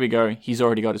 so here we go. He's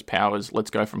already got his powers. Let's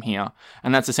go from here.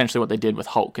 And that's essentially what they did with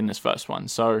Hulk in this first one.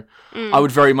 So I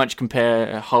would very much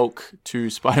compare Hulk to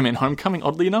Spider-Man Homecoming,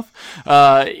 oddly enough,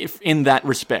 if in that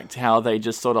respect, how they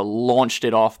just sort of launched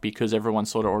it off because everyone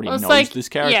sort of already knows this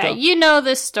character. Yeah, you know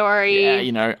this story.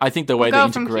 Yeah, I think the way they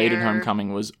integrated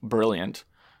Homecoming was brilliant.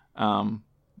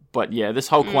 But yeah, this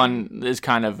Hulk one is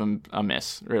kind of a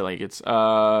mess, really. It's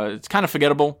kind of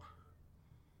forgettable.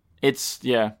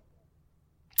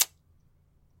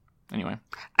 Anyway.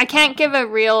 I can't give a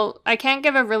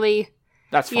really,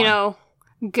 that's fine.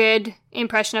 Good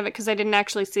impression of it because I didn't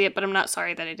actually see it, but I'm not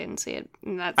sorry that I didn't see it.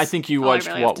 And that's I think you watched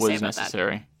what was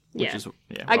necessary. Yeah.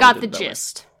 I got the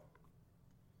gist.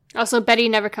 Also, Betty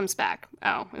never comes back.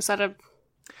 Oh, is that a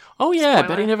Oh yeah, spoiler?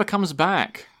 Betty never comes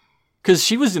back. Because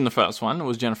she was in the first one, it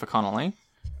was Jennifer Connelly.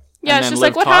 Yeah, it's just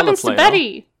like, what happens to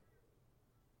Betty?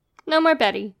 No more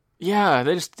Betty. Yeah,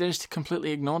 they just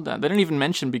completely ignored that. They didn't even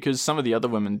mention, because some of the other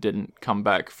women didn't come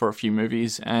back for a few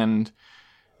movies, and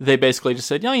they basically just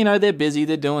said, they're busy,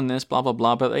 they're doing this, blah, blah,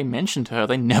 blah, but they mentioned her.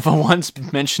 They never once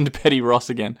mentioned Betty Ross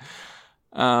again.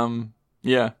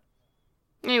 Yeah.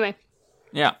 Anyway.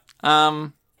 Yeah.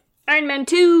 Iron Man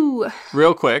 2!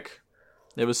 Real quick,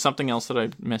 there was something else that I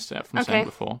missed out from saying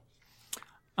before.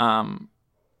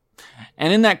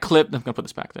 And in that clip, I'm going to put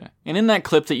this back there. And in that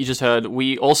clip that you just heard,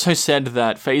 we also said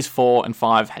that Phase 4 and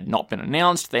 5 had not been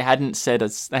announced. They hadn't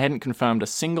confirmed a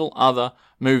single other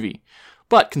movie.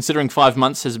 But considering 5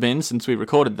 months has been since we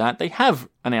recorded that, they have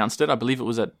announced it. I believe it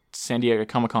was at San Diego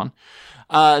Comic-Con.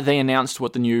 They announced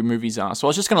what the new movies are. So I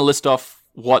was just going to list off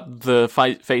what the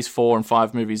Phase 4 and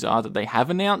 5 movies are that they have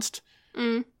announced.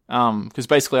 Because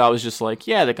basically I was just like,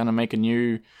 yeah, they're going to make a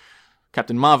new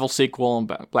Captain Marvel sequel,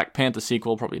 and Black Panther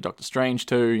sequel, probably Doctor Strange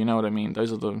too, you know what I mean?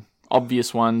 Those are the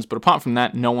obvious ones, but apart from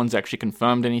that, no one's actually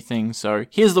confirmed anything, so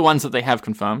here's the ones that they have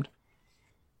confirmed.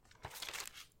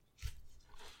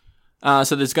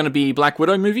 So there's going to be Black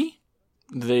Widow movie,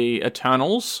 the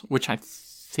Eternals, which I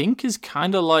think is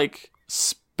kind of like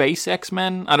Space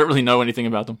X-Men. I don't really know anything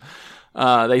about them.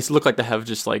 They look like they have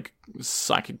just like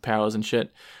psychic powers and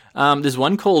shit. There's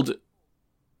one called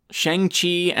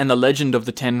Shang-Chi and the Legend of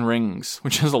the Ten Rings,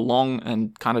 which is a long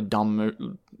and kind of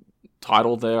dumb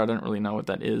title there. I don't really know what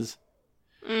that is.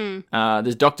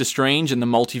 There's Doctor Strange and the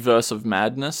Multiverse of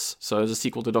Madness. So there's a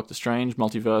sequel to Doctor Strange,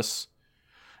 Multiverse.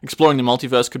 Exploring the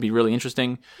multiverse could be really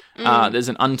interesting. There's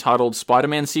an untitled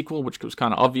Spider-Man sequel, which was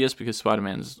kind of obvious because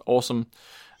Spider-Man's awesome.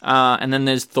 And then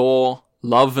there's Thor,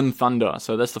 Love and Thunder.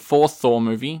 So that's the fourth Thor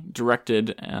movie,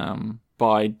 directed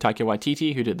by Taika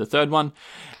Waititi, who did the third one.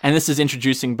 And this is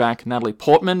introducing back Natalie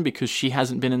Portman, because she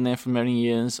hasn't been in there for many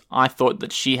years. I thought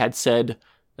that she had said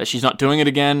that she's not doing it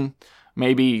again.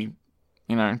 Maybe,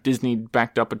 Disney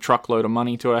backed up a truckload of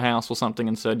money to her house or something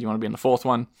and said, you want to be in the fourth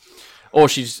one? Or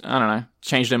she's,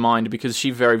 changed her mind, because she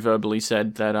very verbally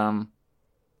said that,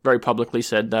 very publicly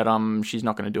said that she's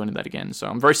not going to do any of that again. So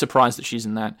I'm very surprised that she's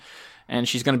in that. And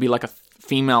she's going to be like a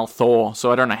female Thor,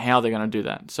 so I don't know how they're going to do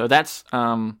that. So that's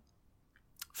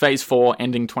Phase 4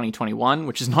 ending 2021,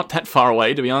 which is not that far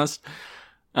away, to be honest.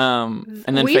 And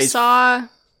then we saw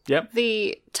Yep.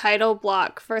 the title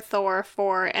block for Thor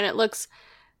 4, and it looks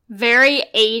very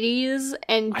 80s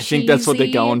and cheesy. I think that's what they're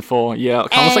going for. Yeah,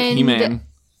 almost like He-Man.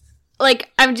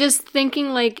 Like, I'm just thinking,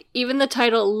 like, even the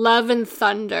title Love and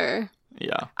Thunder.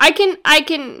 Yeah. I can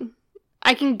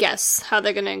guess how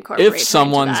they're going to incorporate If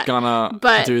someone's gonna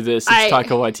do this, it's Taika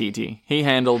Waititi. He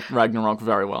handled Ragnarok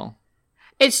very well.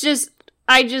 It's just,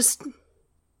 it just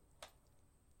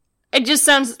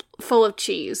sounds full of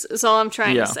cheese, is all I'm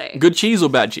trying to say. Good cheese or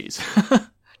bad cheese?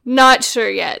 Not sure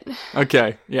yet.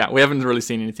 Okay, yeah, we haven't really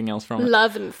seen anything else from it.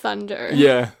 Love and Thunder.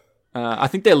 Yeah. I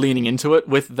think they're leaning into it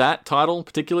with that title,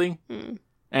 particularly.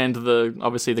 And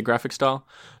obviously the graphic style.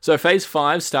 So Phase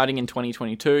 5, starting in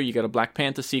 2022, you got a Black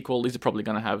Panther sequel. These are probably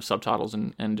going to have subtitles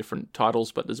and different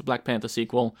titles, but there's a Black Panther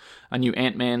sequel, a new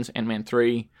Ant-Man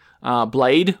 3,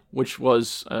 Blade, which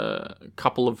was a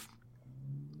couple of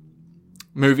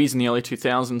movies in the early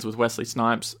 2000s with Wesley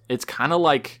Snipes. It's kind of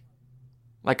like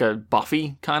a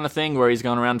Buffy kind of thing, where he's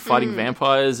going around fighting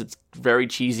vampires. It's very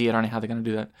cheesy. I don't know how they're going to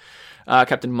do that.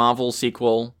 Captain Marvel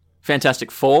sequel.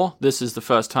 Fantastic Four. This is the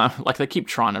first time, like, they keep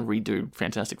trying to redo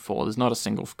Fantastic Four. There's not a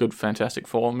single good Fantastic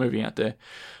Four movie out there.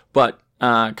 But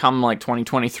come like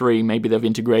 2023, maybe they've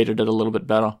integrated it a little bit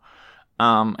better.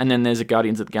 And then there's a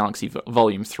Guardians of the Galaxy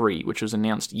Volume 3, which was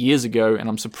announced years ago, and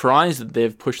I'm surprised that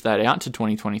they've pushed that out to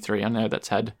 2023. I know that's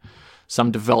had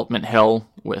some development hell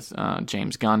with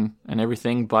James Gunn and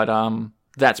everything, but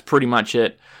that's pretty much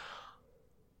it.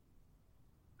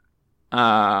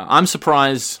 I'm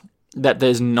surprised that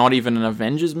there's not even an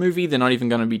Avengers movie. They're not even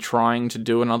going to be trying to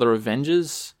do another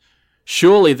Avengers.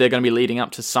 Surely they're going to be leading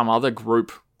up to some other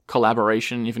group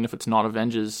collaboration, even if it's not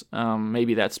Avengers.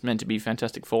 Maybe that's meant to be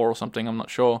Fantastic Four or something, I'm not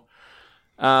sure.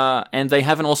 And they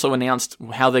haven't also announced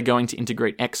how they're going to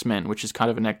integrate X-Men, which is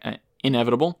kind of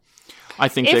inevitable. I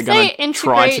think they're going to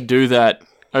try to do that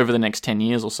over the next 10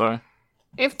 years or so.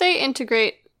 If they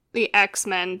integrate the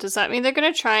X-Men, does that mean they're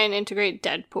going to try and integrate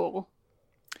Deadpool?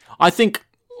 I think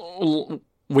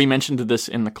we mentioned this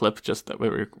in the clip just that we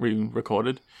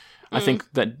recorded. I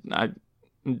think that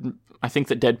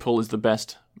Deadpool is the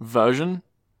best version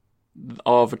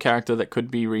of a character that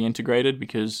could be reintegrated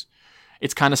because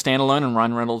it's kind of standalone and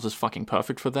Ryan Reynolds is fucking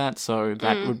perfect for that. So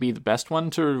that would be the best one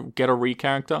to get a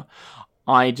re-character.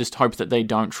 I just hope that they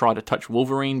don't try to touch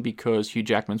Wolverine because Hugh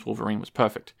Jackman's Wolverine was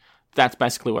perfect. That's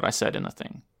basically what I said in the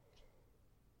thing.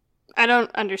 I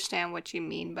don't understand what you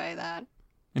mean by that.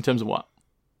 In terms of what?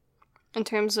 In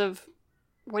terms of,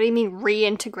 what do you mean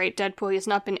reintegrate Deadpool? He has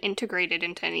not been integrated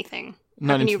into anything.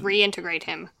 How can you reintegrate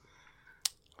him?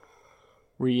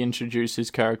 Reintroduce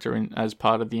his character as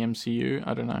part of the MCU?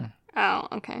 I don't know. Oh,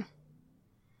 okay.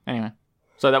 Anyway,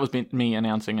 so that was me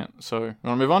announcing it. So, you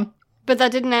want to move on? But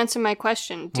that didn't answer my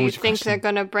question. Do you think they're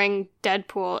going to bring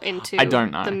Deadpool into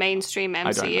the mainstream MCU?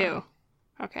 I don't know.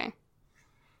 Okay.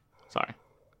 Sorry.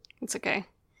 It's okay.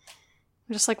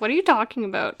 I'm just like, what are you talking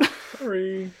about?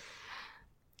 Sorry.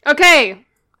 Okay.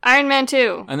 Iron Man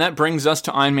 2. And that brings us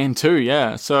to Iron Man 2,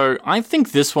 yeah. So I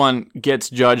think this one gets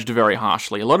judged very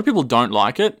harshly. A lot of people don't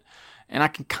like it, and I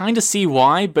can kind of see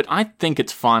why, but I think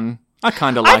it's fun. I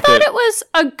kind of like it. I thought it was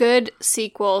a good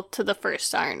sequel to the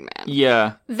first Iron Man.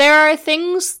 Yeah. There are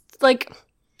things, like,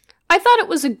 I thought it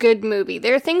was a good movie.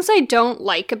 There are things I don't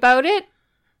like about it,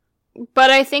 but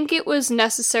I think it was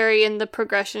necessary in the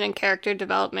progression and character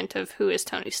development of who is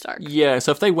Tony Stark. Yeah,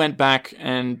 so if they went back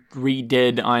and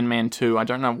redid Iron Man 2, I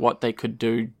don't know what they could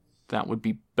do that would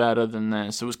be better than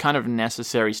this. It was kind of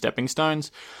necessary stepping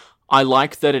stones. I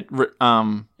like that it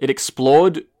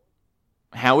explored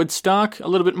Howard Stark a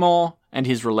little bit more and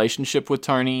his relationship with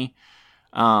Tony.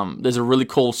 There's a really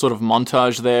cool sort of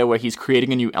montage there where he's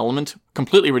creating a new element.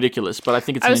 Completely ridiculous, but I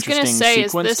think it's an interesting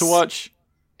sequence to watch.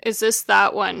 Is this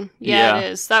that one? Yeah, it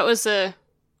is. That was a...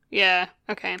 Yeah,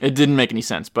 okay. It didn't make any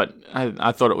sense, but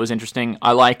I thought it was interesting.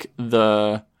 I like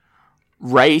the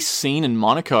race scene in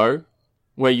Monaco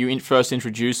where you first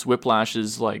introduce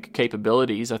Whiplash's like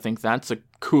capabilities. I think that's a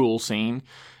cool scene.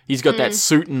 He's got that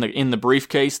suit in the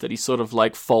briefcase that he sort of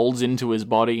like folds into his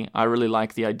body. I really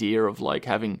like the idea of like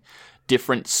having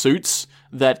different suits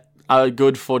that are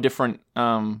good for different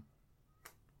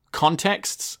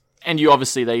contexts. And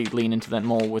they lean into that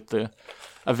more with the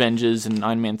Avengers and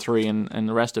Iron Man 3 and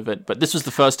the rest of it. But this was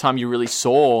the first time you really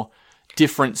saw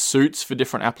different suits for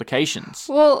different applications.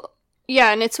 Well,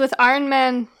 yeah, and it's with Iron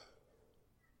Man...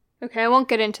 Okay, I won't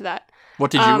get into that.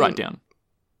 What did you write down?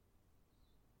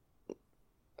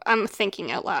 I'm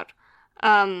thinking out loud.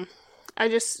 I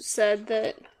just said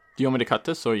that... Do you want me to cut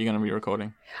this, or are you going to be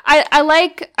recording? I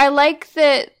like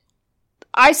that...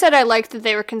 I said I liked that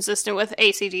they were consistent with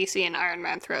AC/DC and Iron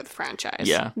Man throughout the franchise.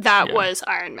 Yeah. That was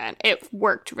Iron Man. It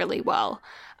worked really well.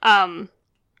 Did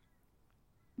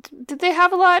they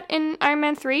have a lot in Iron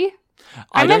Man 3?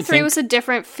 Iron Man 3 was a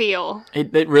different feel.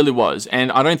 It really was.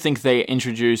 And I don't think they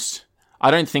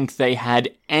had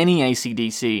any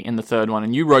AC/DC in the third one.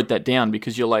 And you wrote that down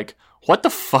because you're like, what the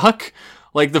fuck?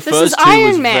 Like, the first two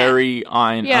was very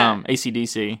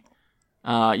AC/DC.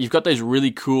 You've got those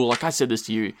really cool, like I said this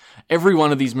to you, every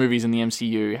one of these movies in the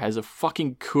MCU has a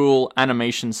fucking cool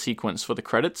animation sequence for the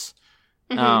credits.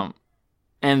 And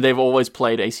they've always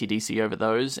played AC/DC over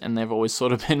those, and they've always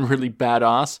sort of been really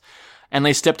badass. And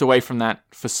they stepped away from that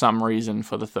for some reason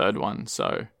for the third one,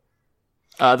 so...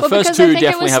 the first two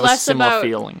definitely have a similar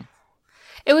feeling.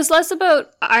 It was less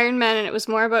about Iron Man, and it was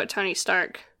more about Tony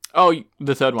Stark. Oh,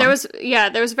 the third one.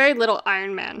 There was very little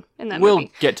Iron Man in that movie.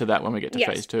 We'll get to that when we get to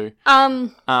phase 2.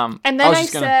 And then I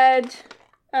said,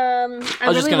 I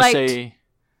was just going to say,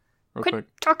 real quit quick.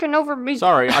 Talking over me.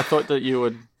 Sorry, I thought that you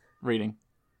were reading.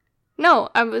 No,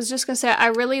 I was just going to say, I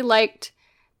really liked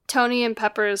Tony and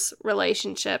Pepper's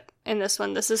relationship in this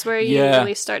one. This is where you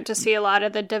really start to see a lot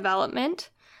of the development.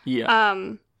 Yeah.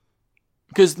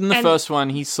 Because in the first one,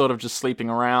 he's sort of just sleeping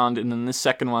around, and then the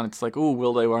second one, it's like, ooh,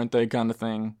 will they, won't they, kind of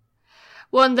thing.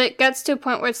 Well, and that gets to a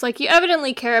point where it's like, you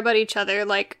evidently care about each other,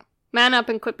 like, man up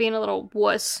and quit being a little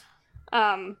wuss.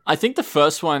 I think the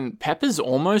first one, Pepper's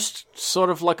almost sort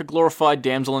of like a glorified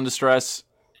damsel in distress,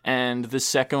 and the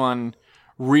second one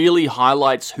really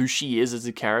highlights who she is as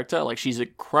a character. Like, she's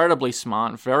incredibly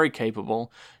smart, very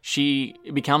capable. She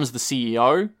becomes the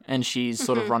CEO, and she's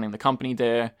sort of running the company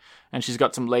there, and she's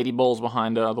got some lady balls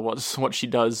behind her, what she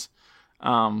does.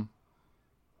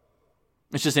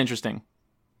 It's just interesting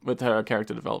with her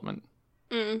character development.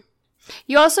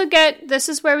 You also get, this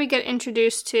is where we get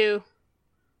introduced to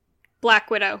Black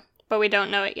Widow, but we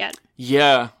don't know it yet.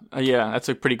 Yeah, that's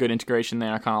a pretty good integration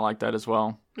there. I kind of like that as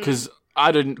well. Because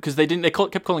they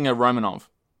kept calling her Romanov.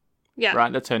 Yeah.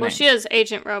 Right, that's her name. Well, she is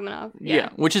Agent Romanov. Yeah,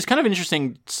 which is kind of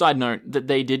interesting, side note, that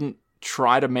they didn't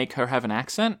try to make her have an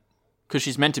accent, because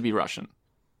she's meant to be Russian.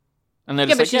 And they're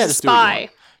just but like, she's a just do what you spy.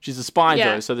 want. She's a spy,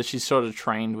 Yeah. though, so that she's sort of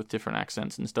trained with different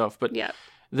accents and stuff. But Yeah.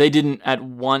 they didn't, at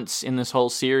once in this whole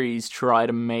series, try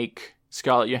to make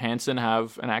Scarlett Johansson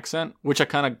have an accent, which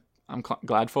I'm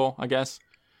glad for, I guess.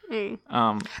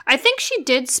 I think she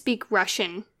did speak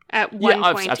Russian at one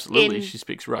point. Absolutely, she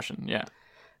speaks Russian, yeah.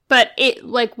 But it,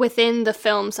 like, within the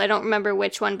films, I don't remember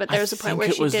which one, but there was a point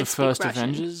where she did speak Russian. it was the first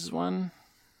Avengers one.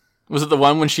 Was it the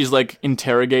one when she's, like,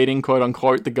 interrogating,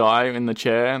 quote-unquote, the guy in the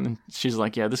chair, and she's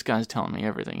like, yeah, this guy's telling me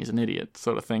everything, he's an idiot,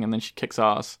 sort of thing, and then she kicks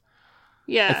ass.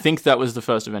 Yeah. I think that was the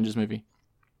first Avengers movie.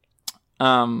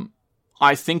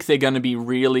 I think they're going to be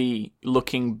really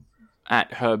looking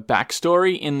at her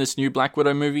backstory in this new Black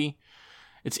Widow movie.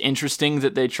 It's interesting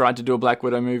that they tried to do a Black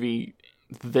Widow movie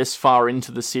this far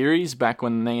into the series, back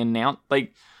when they announced,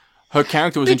 like, her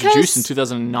character was introduced in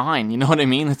 2009, you know what I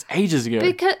mean? That's ages ago.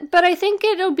 But I think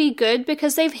it'll be good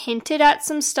because they've hinted at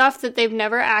some stuff that they've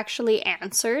never actually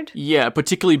answered. Yeah,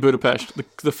 particularly Budapest.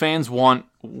 The fans want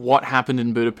what happened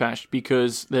in Budapest,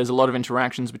 because there's a lot of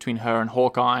interactions between her and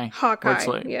Hawkeye.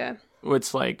 Yeah.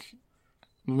 It's like,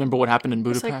 remember what happened in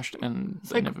Budapest? And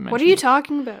they never mentioned what are you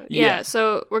talking about? Yeah. Yeah,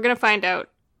 so we're going to find out,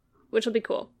 which will be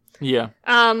cool. Yeah.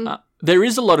 There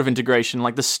is a lot of integration.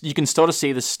 Like, this, you can sort of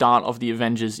see the start of the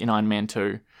Avengers in Iron Man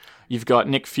 2. You've got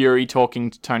Nick Fury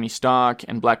talking to Tony Stark,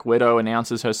 and Black Widow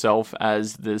announces herself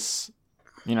as this,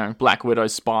 Black Widow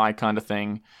spy kind of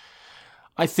thing.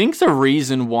 I think the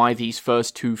reason why these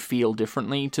first two feel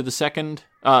differently to the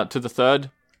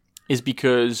third, is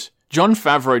because Jon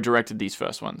Favreau directed these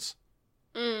first ones.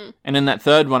 And in that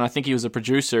third one, I think he was a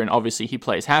producer, and obviously he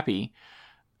plays Happy.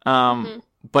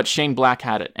 But Shane Black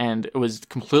had it, and it was a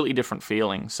completely different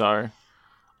feeling. So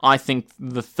I think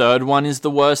the third one is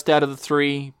the worst out of the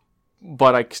three,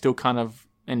 but I still kind of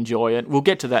enjoy it. We'll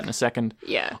get to that in a second.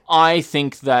 Yeah. I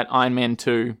think that Iron Man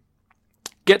 2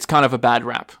 gets kind of a bad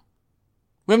rap.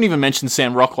 We haven't even mentioned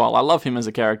Sam Rockwell. I love him as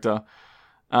a character,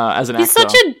 as an actor. He's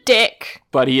such a dick.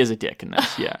 But he is a dick in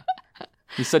this, yeah.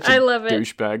 He's such a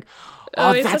douchebag.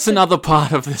 Oh, that's another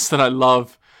part of this that I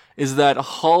love, is that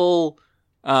whole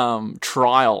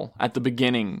trial at the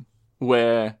beginning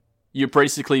where you're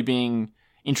basically being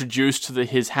introduced to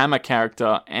his Hammer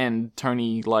character, and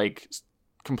Tony, like,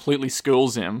 completely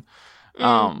schools him,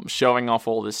 showing off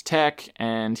all this tech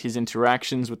and his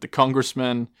interactions with the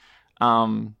congressman.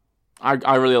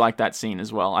 I really like that scene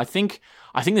as well. I think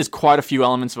there's quite a few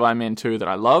elements of Iron Man 2 that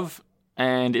I love,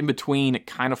 and in between it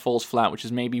kind of falls flat, which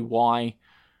is maybe why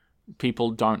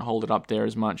people don't hold it up there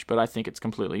as much, but I think it's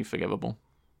completely forgivable.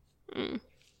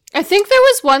 I think there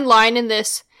was one line in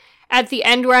this at the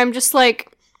end where I'm just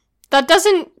like, that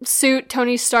doesn't suit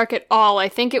Tony Stark at all. I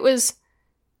think it was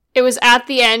at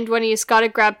the end when he's got to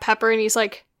grab Pepper and he's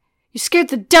like, you scared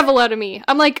the devil out of me.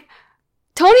 I'm like,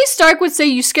 Tony Stark would say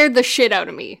you scared the shit out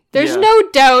of me. There's no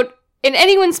doubt in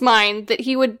anyone's mind that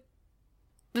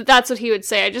that's what he would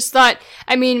say. I just thought,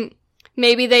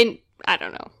 maybe I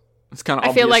don't know. It's kind of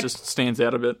obvious, like, just stands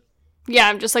out a bit. Yeah,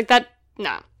 I'm just like, that,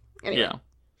 nah. Anyway. Yeah.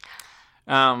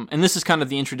 And this is kind of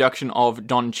the introduction of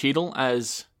Don Cheadle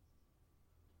as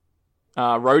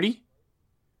Rhodey,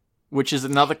 which is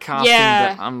another casting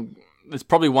that it's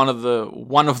probably one of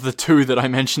the two that I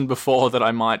mentioned before that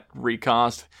I might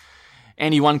recast.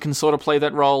 Anyone can sort of play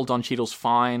that role. Don Cheadle's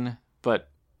fine, but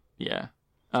yeah.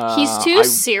 He's too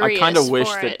serious. I kind of wish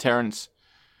that Terrence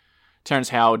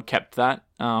Howard kept that.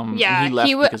 Yeah, he left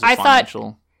because of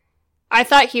financial. I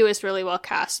thought he was really well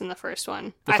cast in the first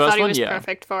one. I thought he was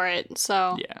perfect for it,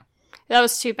 so yeah, that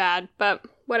was too bad, but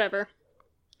whatever.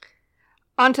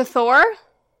 On to Thor?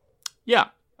 Yeah.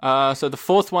 So the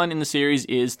fourth one in the series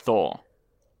is Thor.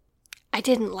 I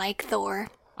didn't like Thor.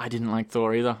 I didn't like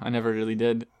Thor either. I never really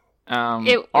did.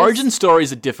 Origin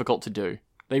stories are difficult to do.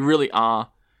 They really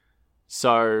are.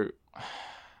 So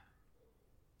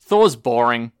Thor's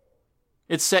boring.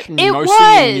 It's set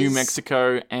mostly in New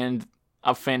Mexico and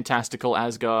a fantastical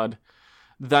Asgard.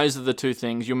 Those are the two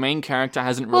things. Your main character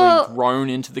hasn't really grown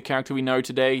into the character we know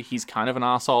today. He's kind of an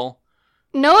asshole.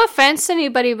 No offense to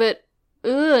anybody, but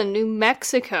ugh, New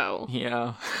Mexico.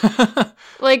 Yeah.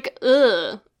 Like,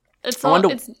 ugh. It's all,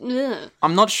 it's, ugh.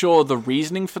 I'm not sure the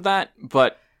reasoning for that,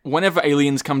 but whenever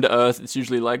aliens come to Earth, it's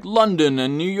usually like London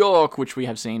and New York, which we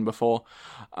have seen before.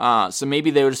 So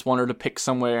maybe they just wanted to pick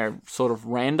somewhere sort of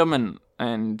random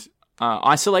and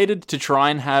isolated to try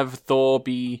and have Thor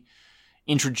be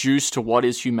introduced to what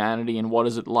is humanity and what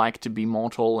is it like to be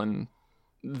mortal, and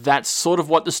that's sort of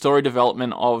what the story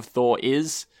development of Thor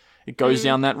is. It goes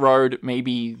down that road.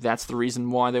 Maybe that's the reason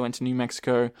why they went to New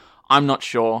Mexico. I'm not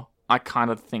sure. I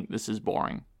kind of think this is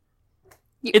boring.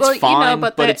 It's fine,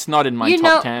 but it's not in my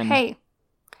top 10. Hey,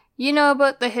 you know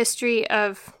about the history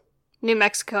of New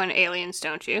Mexico and aliens,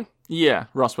 don't you? Yeah,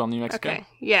 Roswell, New Mexico. Okay,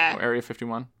 yeah. Or Area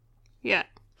 51. Yeah.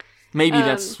 Maybe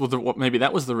maybe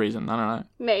that was the reason. I don't know.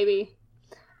 Maybe.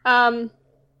 I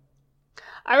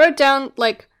wrote down,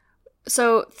 like,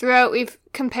 so throughout we've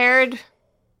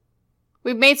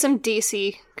made some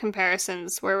DC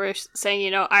comparisons where we're saying, you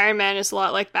know, Iron Man is a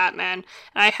lot like Batman,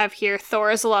 and I have here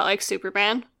Thor is a lot like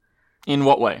Superman. In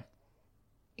what way?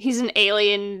 He's an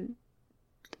alien,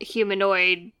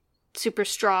 humanoid, super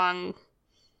strong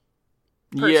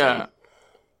person. Yeah.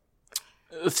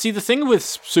 See, the thing with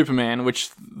Superman, which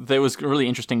there was really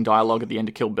interesting dialogue at the end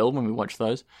of Kill Bill when we watched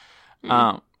those,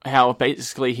 how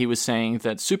basically he was saying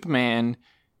that Superman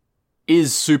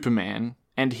is Superman,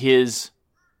 and his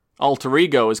alter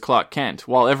ego is Clark Kent,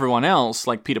 while everyone else,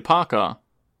 like Peter Parker,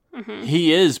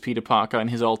 he is Peter Parker, and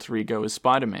his alter ego is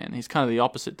Spider-Man. He's kind of the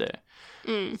opposite there.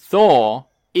 Thor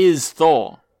is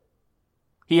Thor.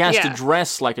 He has to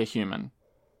dress like a human.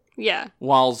 Yeah.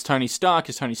 Whilst Tony Stark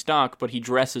is Tony Stark, but he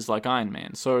dresses like Iron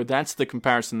Man. So that's the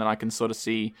comparison that I can sort of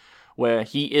see, where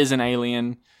he is an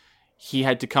alien, he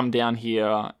had to come down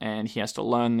here, and he has to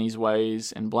learn these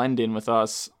ways and blend in with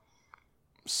us.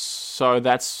 So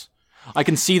that's... I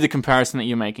can see the comparison that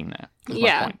you're making there.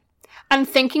 Yeah. I'm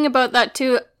thinking about that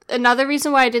too. Another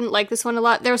reason why I didn't like this one a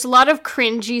lot, there was a lot of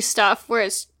cringy stuff where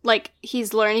it's like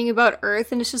he's learning about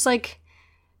Earth, and it's just like,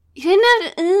 you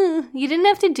didn't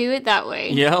have to do it that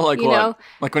way. Yeah, like you what? Know?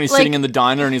 Like when he's sitting in the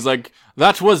diner and he's like,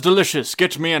 "That was delicious,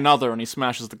 get me another," and he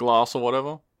smashes the glass or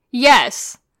whatever.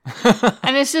 Yes.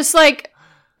 And it's just like,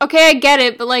 okay, I get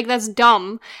it, but like that's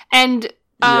dumb. And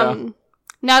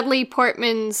Natalie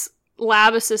Portman's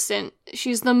lab assistant,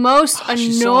 she's the most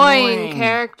annoying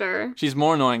character. She's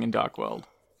more annoying in Dark World.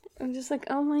 I'm just like,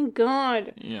 oh my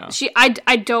god. Yeah.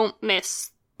 I don't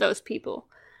miss those people.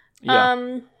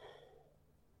 Yeah.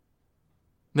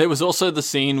 There was also the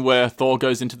scene where Thor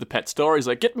goes into the pet store. He's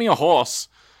like, "Get me a horse,"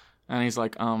 and he's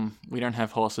like, "We don't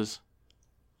have horses.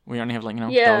 We only have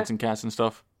dogs and cats and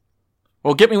stuff."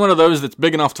 Well, get me one of those that's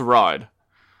big enough to ride.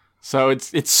 So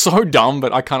it's so dumb,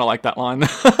 but I kind of like that line.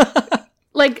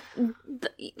 Like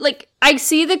I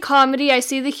see the comedy, I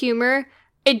see the humor.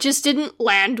 It just didn't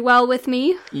land well with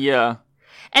me. Yeah.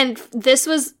 And this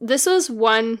was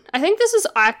one. I think this is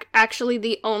actually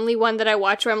the only one that I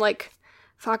watch where I'm like,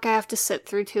 fuck, I have to sit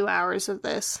through 2 hours of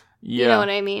this. Yeah. You know what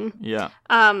I mean? Yeah.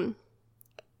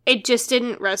 It just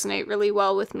didn't resonate really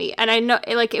well with me. And I know,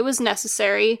 like, it was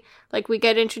necessary. Like, we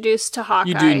get introduced to Hawkeye.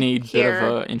 You do need a here. bit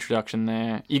of an introduction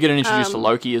there. You get introduced to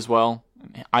Loki as well.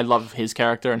 I love his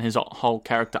character and his whole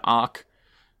character arc.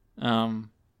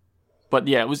 But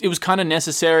yeah, it was kind of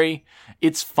necessary.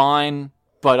 It's fine,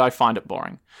 but I find it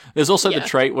boring. There's also the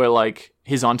trait where, like,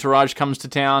 his entourage comes to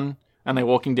town and they're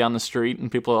walking down the street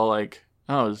and people are like,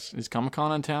 "Oh, is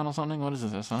Comic-Con in town or something? What is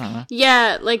this? I don't know."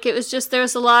 Yeah, like, it was just, there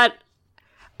was a lot...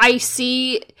 I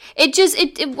see...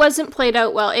 It wasn't played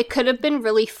out well. It could have been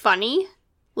really funny.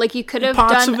 Like, you could have done...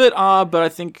 Parts of it are, but I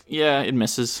think, it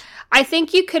misses. I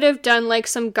think you could have done, like,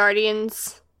 some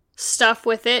Guardians stuff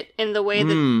with it in the way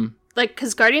that... Like,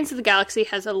 because Guardians of the Galaxy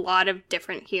has a lot of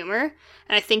different humor,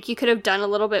 and I think you could have done a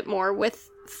little bit more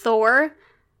with Thor.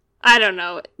 I don't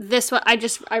know. This one,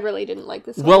 I really didn't like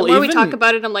this one. Well, the more we talk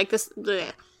about it, I'm like, this...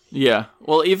 Bleh. Yeah.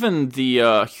 Well, even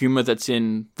the humor that's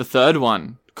in the third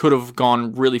one could have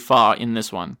gone really far in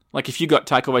this one. Like, if you got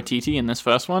Taika Waititi in this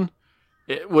first one,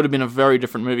 it would have been a very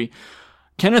different movie.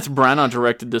 Kenneth Branagh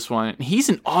directed this one. He's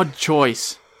an odd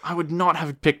choice. I would not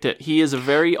have picked it. He is a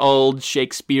very old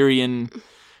Shakespearean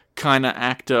kind of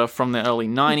actor from the early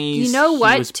 90s. You know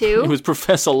what, too? He was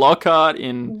Professor Lockhart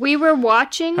in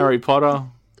Harry Potter.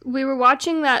 We were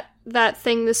watching that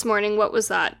thing this morning. What was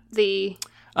that? We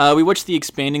watched the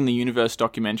Expanding the Universe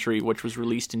documentary, which was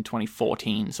released in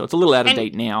 2014, so it's a little out of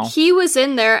date now. He was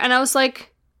in there, and I was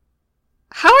like,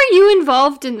 how are you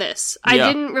involved in this? I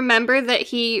didn't remember that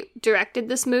he directed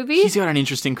this movie. He's got an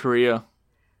interesting career.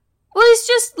 Well, it's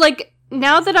just, like,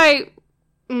 now that I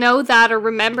know that or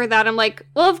remember that, I'm like,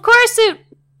 well, of course it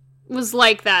was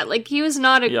like that. Like, he was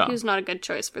not a Yeah. he was not a good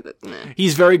choice for the. Nah.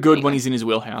 He's very good when he's in his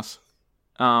wheelhouse.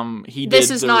 This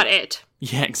is not it.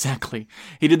 Yeah, exactly.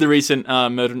 He did the recent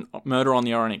Murder on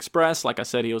the Orient Express. Like I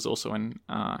said, he was also in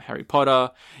Harry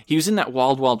Potter. He was in that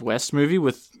Wild Wild West movie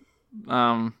with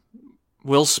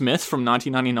Will Smith from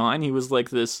 1999. He was like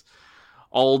this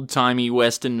old-timey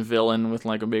Western villain with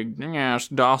like a big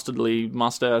dastardly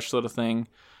mustache sort of thing.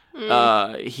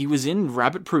 He was in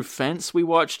Rabbit Proof Fence. We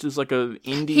watched as like a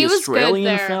indie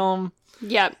Australian film.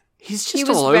 Yep. He's just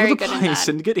all over the place,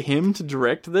 and to get him to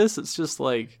direct this, it's just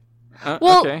like,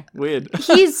 okay, weird.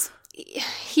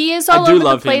 He is all over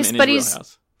the place, but he's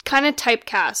wheelhouse. kind of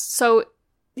typecast. So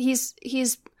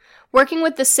he's working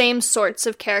with the same sorts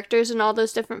of characters in all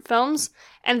those different films,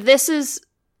 and this is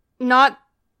not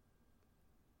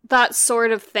that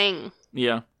sort of thing.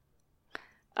 Yeah.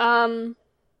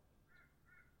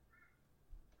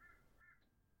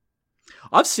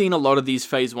 I've seen a lot of these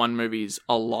Phase 1 movies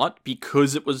a lot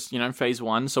because it was, Phase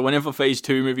 1. So whenever Phase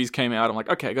 2 movies came out, I'm like,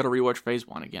 okay, I got to rewatch Phase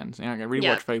 1 again. So I got to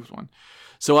rewatch Phase 1.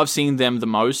 So I've seen them the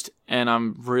most, and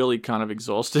I'm really kind of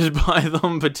exhausted by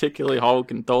them, particularly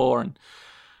Hulk and Thor. And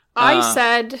I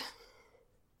said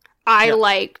I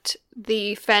liked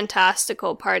the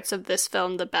fantastical parts of this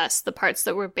film the best, the parts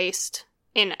that were based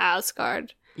in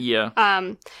Asgard. Yeah.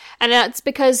 And that's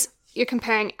because you're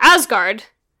comparing Asgard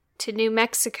to New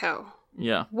Mexico.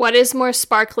 Yeah. What is more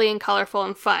sparkly and colorful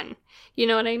and fun? You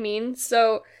know what I mean?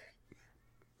 So,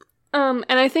 and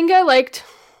I think I liked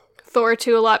Thor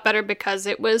 2 a lot better because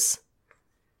it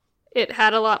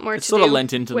had a lot more to do with Asgard. It sort of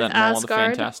lent into that more, the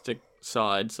fantastic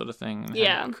side sort of thing. And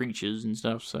had creatures and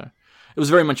stuff, so it was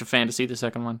very much a fantasy, the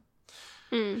second one.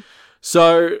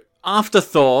 So, after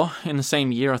Thor, in the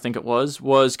same year I think it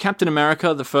was Captain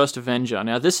America, the First Avenger.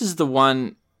 Now, this is the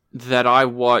one that I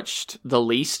watched the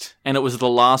least, and it was the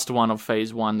last one of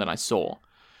Phase 1 that I saw.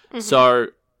 So,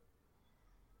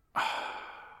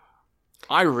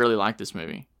 I really like this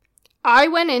movie. I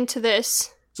went into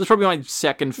this... This is probably my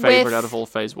second favourite out of all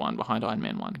Phase 1, behind Iron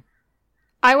Man 1.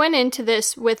 I went into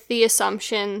this with the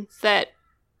assumption that,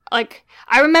 like,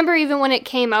 I remember even when it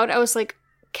came out, I was like,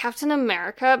 Captain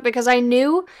America? Because I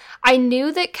knew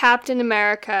that Captain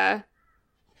America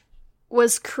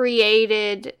was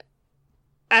created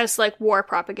as like war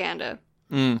propaganda.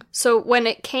 So when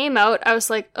it came out, I was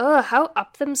like, oh, how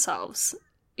up themselves,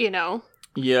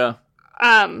 Yeah.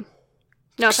 No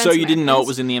offense, so you didn't know it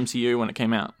was in the MCU when it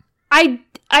came out? I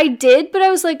did, but I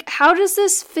was like, how does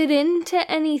this fit into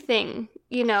anything?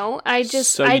 So you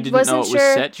didn't wasn't know it was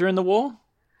sure. set during the war?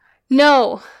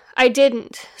 No, I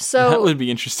didn't. So that would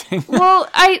be interesting.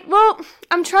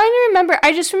 I'm trying to remember.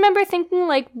 I just remember thinking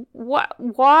like, what?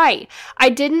 Why? I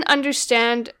didn't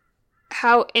understand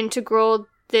how integral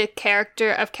the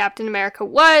character of Captain America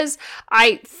was.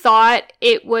 I thought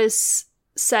it was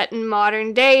set in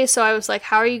modern day, so I was like,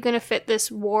 how are you going to fit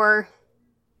this war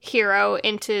hero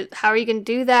into, how are you going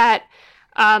to do that?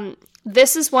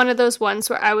 This is one of those ones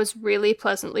where I was really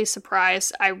pleasantly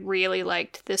surprised. I really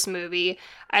liked this movie.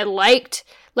 I liked,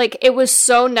 like, it was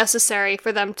so necessary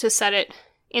for them to set it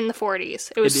in the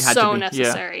 40s. It was so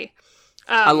necessary.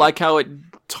 Yeah. I like how it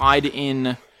tied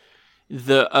in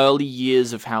the early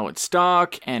years of Howard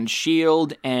Stark and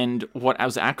S.H.I.E.L.D. and what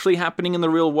was actually happening in the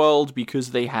real world,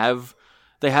 because they have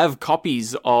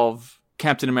copies of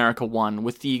Captain America 1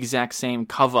 with the exact same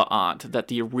cover art that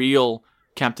the real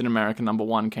Captain America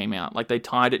 #1 came out. Like, they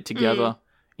tied it together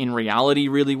in reality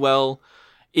really well.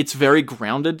 It's very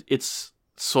grounded. It's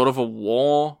sort of a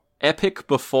war epic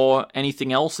before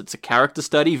anything else. It's a character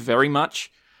study, very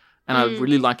much. And I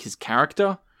really like his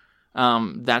character.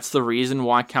 That's the reason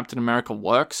why Captain America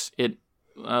works. It,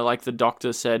 like the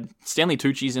Doctor said, Stanley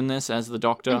Tucci's in this as the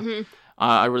Doctor.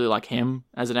 I really like him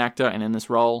as an actor and in this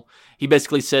role. He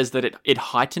basically says that it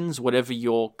heightens whatever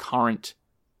your current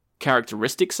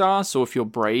characteristics are. So if you're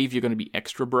brave, you're going to be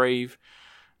extra brave.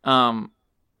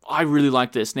 I really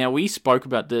like this. Now, we spoke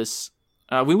about this.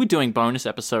 We were doing bonus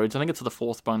episodes. I think it's the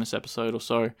 4th bonus episode or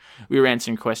so. We were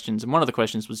answering questions, and one of the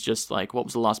questions was just like, what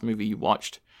was the last movie you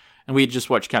watched? And we had just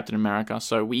watched Captain America,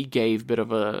 so we gave a bit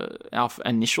of our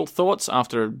initial thoughts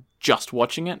after just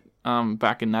watching it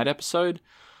back in that episode.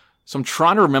 So I'm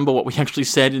trying to remember what we actually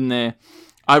said in there.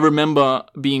 I remember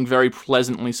being very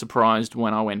pleasantly surprised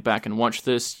when I went back and watched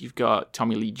this. You've got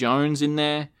Tommy Lee Jones in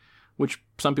there, which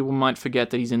some people might forget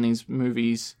that he's in these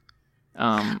movies.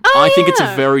 I think it's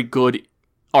a very good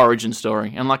origin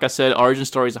story. And like I said, origin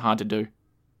stories are hard to do.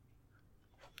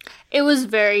 It was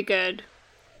very good.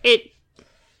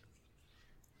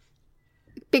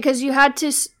 Because you had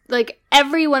to, like,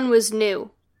 everyone was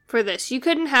new for this. You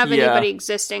couldn't have anybody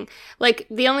existing. Like,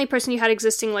 the only person you had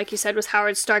existing, like you said, was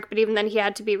Howard Stark, but even then he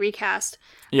had to be recast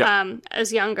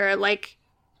as younger. Like,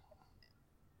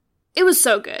 it was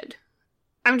so good.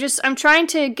 I'm trying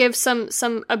to give some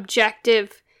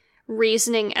objective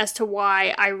reasoning as to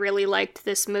why I really liked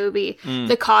this movie.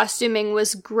 The costuming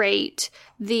was great.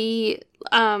 The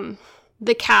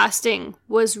casting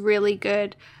was really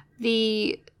good.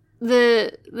 The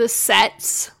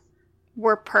sets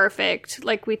were perfect,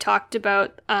 like we talked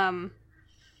about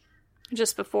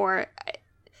just before.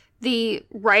 The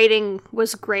writing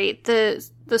was great. The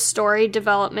story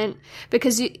development,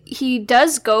 because he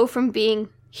does go from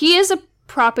he is a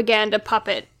propaganda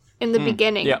puppet in the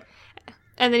beginning,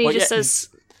 and then he just says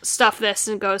stuff this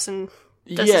and goes and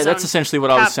does his that's own essentially what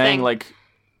I was saying. thing. Like,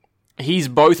 he's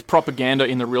both propaganda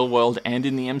in the real world and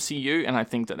in the MCU, and I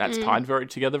think that's tied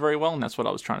together very well, and that's what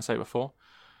I was trying to say before.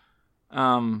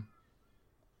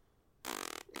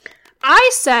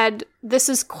 I said this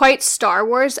is quite Star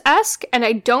Wars-esque, and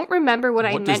I don't remember what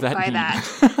I meant does that by mean?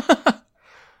 that.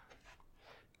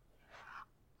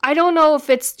 I don't know if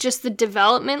it's just the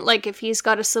development, like if he's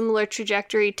got a similar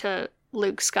trajectory to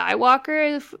Luke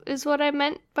Skywalker, is what I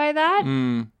meant by that.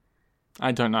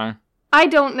 I don't know. I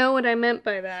don't know what I meant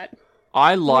by that.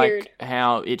 I like Weird.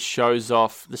 how it shows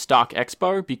off the Stark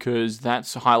Expo, because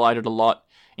that's highlighted a lot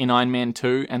in Iron Man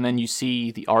 2, and then you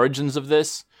see the origins of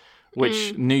this,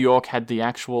 which New York had the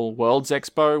actual World's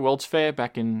Fair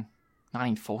back in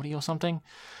 1940 or something,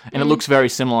 and it looks very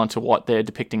similar to what they're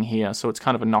depicting here, so it's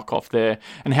kind of a knockoff there.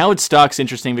 And Howard Stark's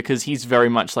interesting because he's very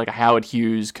much like a Howard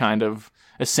Hughes kind of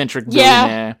eccentric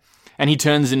billionaire, and he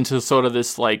turns into sort of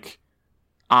this like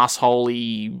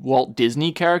assholey Walt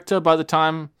Disney character by the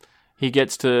time he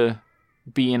gets to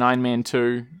be in Iron Man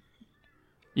 2.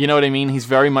 You know what I mean? He's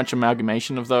very much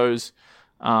amalgamation of those.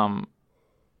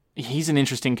 He's an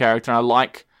interesting character. I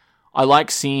like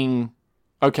seeing,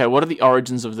 okay, what are the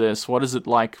origins of this? What is it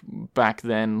like back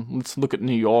then? Let's look at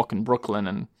New York and Brooklyn,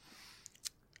 and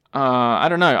I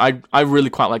don't know. I really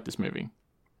quite like this movie.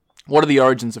 What are the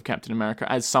origins of Captain America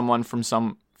as someone from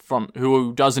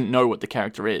who doesn't know what the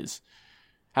character is?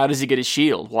 How does he get his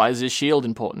shield? Why is his shield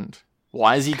important?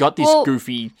 Why has he got this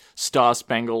goofy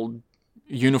star-spangled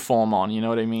uniform on? You know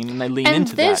what I mean? And they lean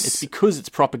into that. It's because it's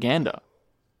propaganda.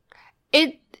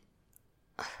 It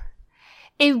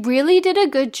really did a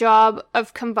good job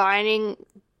of combining,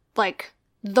 like,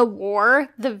 the war,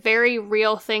 the very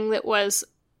real thing that was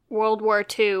World War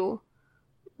II,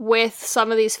 with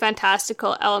some of these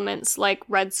fantastical elements like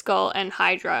Red Skull and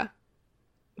Hydra.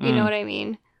 You know what I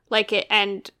mean? Like,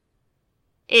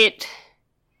 it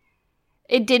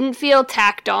didn't feel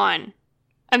tacked on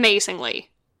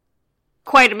amazingly.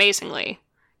 Quite amazingly,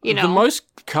 you know? The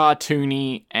most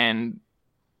cartoony and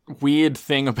weird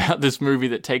thing about this movie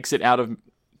that takes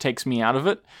me out of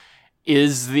it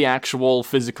is the actual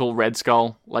physical Red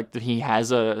Skull. Like, that he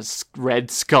has a red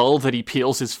skull that he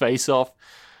peels his face off.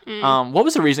 What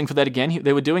was the reason for that again?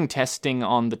 They were doing testing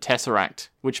on the Tesseract,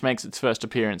 which makes its first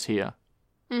appearance here.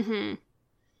 Mm-hmm.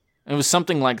 It was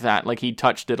something like that, like he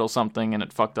touched it or something and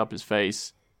it fucked up his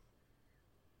face.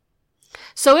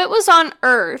 So it was on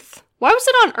Earth. Why was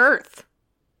it on Earth?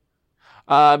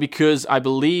 Because I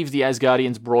believe the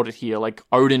Asgardians brought it here. Like,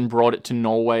 Odin brought it to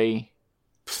Norway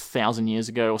 1,000 years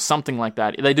ago or something like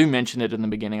that. They do mention it in the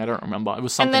beginning. I don't remember. It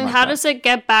was something like that. And then how does it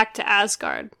get back to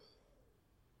Asgard?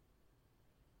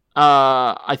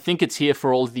 I think it's here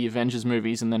for all of the Avengers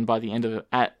movies, and then by the end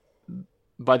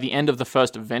of the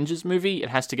first Avengers movie, it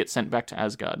has to get sent back to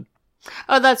Asgard.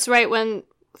 Oh, that's right, when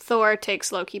Thor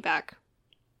takes Loki back.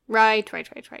 Right.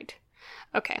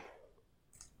 Okay.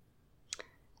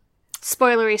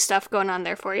 Spoilery stuff going on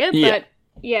there for you, but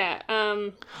yeah.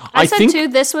 I said too,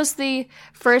 this was the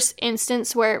first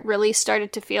instance where it really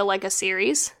started to feel like a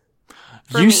series.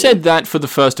 You said that for the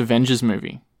first Avengers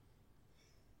movie.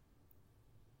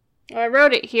 I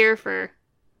wrote it here for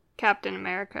Captain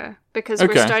America because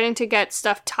we're starting to get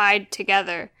stuff tied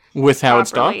together with Howard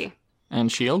properly. Stark and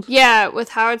S.H.I.E.L.D.? Yeah, with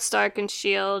Howard Stark and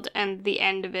S.H.I.E.L.D. and the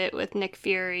end of it with Nick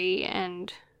Fury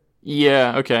and...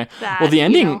 Yeah, okay. That, well, the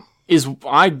ending is...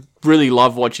 I really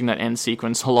love watching that end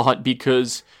sequence a lot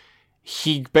because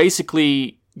he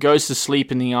basically goes to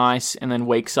sleep in the ice and then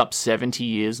wakes up 70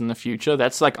 years in the future.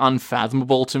 That's, like,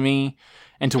 unfathomable to me.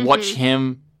 And to watch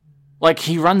him... Like,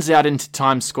 he runs out into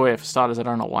Times Square, for starters. I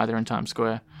don't know why they're in Times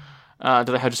Square. Do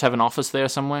they just have an office there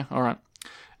somewhere? All right.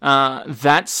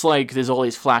 That's like, there's all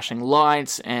these flashing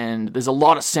lights, and there's a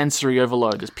lot of sensory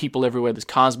overload. There's people everywhere. There's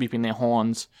cars beeping their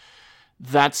horns.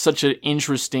 That's such an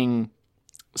interesting,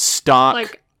 stark...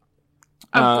 Like,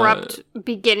 abrupt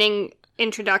beginning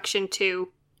introduction to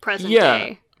present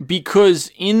day.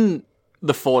 because in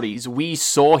the 40s, we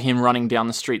saw him running down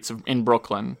the streets in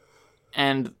Brooklyn,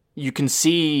 and you can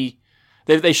see,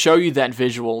 they show you that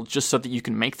visual just so that you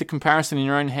can make the comparison in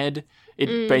your own head.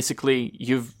 Basically,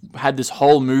 you've had this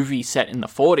whole movie set in the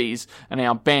 40s, and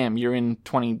now, bam, you're in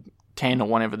 2010 or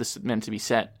whenever this is meant to be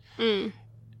set.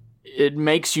 It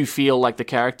makes you feel like the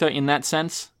character in that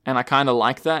sense, and I kind of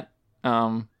like that.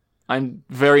 I'm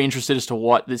very interested as to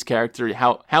what this character,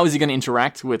 how is he going to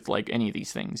interact with like any of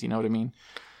these things, you know what I mean?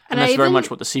 And that's very much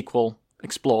what the sequel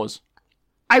explores.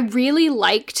 I really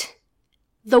liked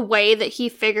the way that he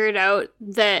figured out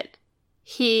that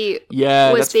he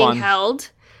was being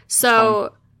held.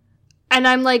 So, and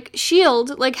I'm like,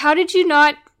 S.H.I.E.L.D., like, how did you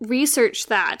not research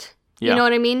that? Yeah. You know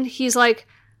what I mean? He's like,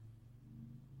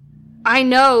 I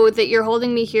know that you're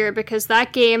holding me here because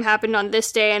that game happened on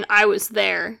this day and I was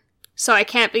there. So I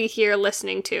can't be here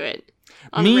listening to it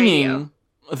on the radio. Meaning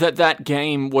that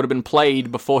game would have been played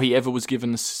before he ever was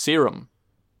given the serum.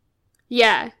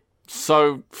 Yeah.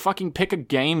 So fucking pick a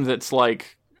game that's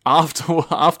like after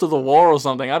the war or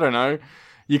something. I don't know.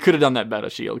 You could have done that better,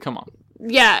 S.H.I.E.L.D. Come on.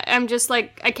 Yeah, I'm just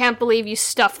like, I can't believe you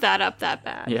stuffed that up that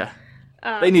bad. Yeah.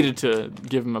 They needed to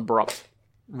give him a abrupt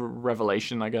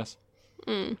revelation, I guess.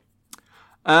 And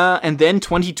then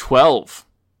 2012.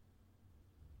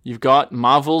 You've got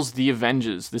Marvel's The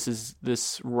Avengers.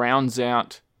 This rounds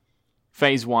out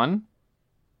Phase 1.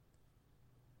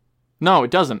 No, it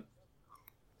doesn't.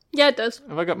 Yeah, it does.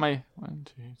 Have I got my 1,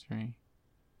 2, 3?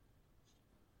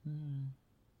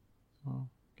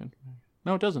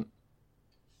 No, it doesn't.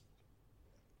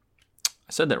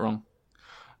 I said that wrong.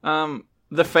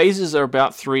 The phases are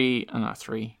about three.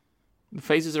 The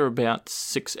phases are about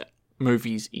 6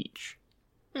 movies each.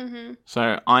 Mm-hmm.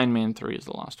 So Iron Man 3 is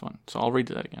the last one. So I'll read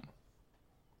that again.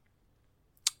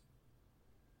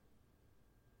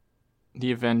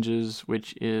 The Avengers,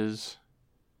 which is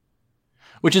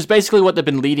basically what they've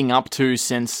been leading up to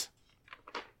since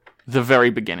the very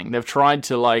beginning. They've tried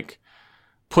to like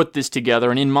put this together,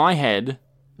 and in my head,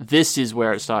 this is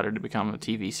where it started to become a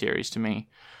TV series to me.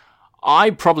 I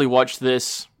probably watched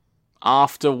this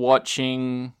after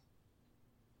watching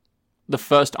the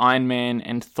first Iron Man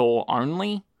and Thor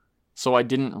only, so I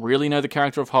didn't really know the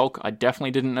character of Hulk. I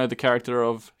definitely didn't know the character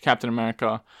of Captain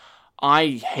America.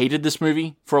 I hated this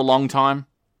movie for a long time.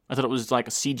 I thought it was like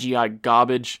a CGI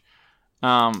garbage.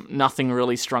 Nothing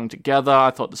really strung together.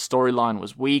 I thought the storyline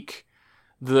was weak.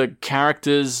 The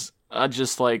characters are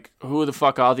just like, who the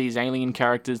fuck are these alien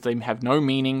characters? They have no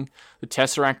meaning. The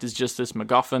Tesseract is just this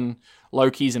MacGuffin.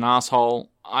 Loki's an asshole.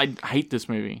 I hate this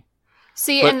movie.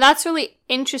 See, and that's really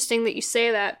interesting that you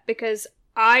say that, because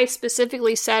I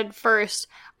specifically said first,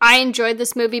 I enjoyed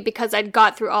this movie because I'd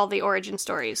got through all the origin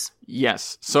stories.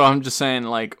 Yes. So I'm just saying,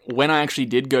 like, when I actually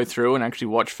did go through and actually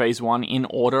watch Phase 1 in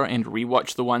order and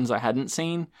rewatch the ones I hadn't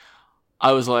seen,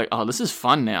 I was like, oh, this is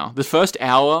fun now. The first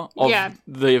hour of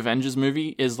the Avengers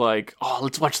movie is like, oh,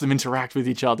 let's watch them interact with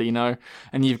each other, you know?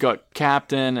 And you've got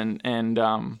Captain and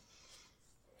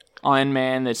Iron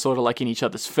Man. They're sort of like in each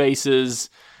other's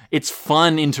faces. It's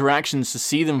fun interactions to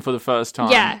see them for the first time.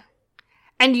 Yeah.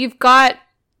 And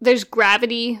there's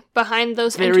gravity behind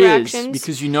those interactions. There is,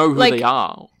 because you know who they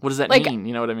are. What does that mean?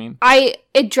 You know what I mean?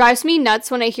 It drives me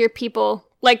nuts when I hear people,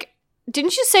 like,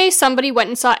 didn't you say somebody went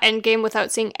and saw Endgame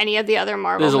without seeing any of the other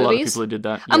Marvel movies? There's a lot of people who did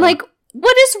that. I'm like,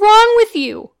 what is wrong with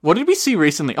you? What did we see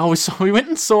recently? Oh, we went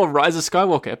and saw Rise of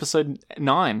Skywalker, episode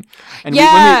 9. And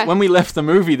when we left the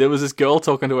movie, there was this girl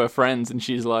talking to her friends, and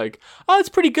she's like, oh, it's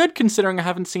pretty good considering I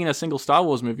haven't seen a single Star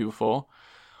Wars movie before.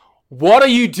 What are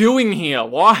you doing here?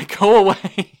 Why? Go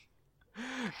away.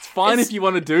 It's fine if you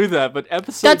want to do that, but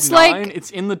episode 9, it's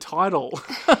in the title.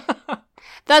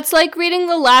 That's like reading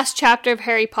the last chapter of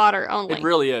Harry Potter only. It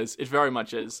really is. It very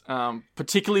much is.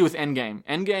 Particularly with Endgame.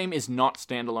 Endgame is not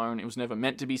standalone. It was never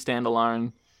meant to be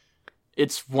standalone.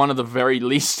 It's one of the very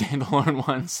least standalone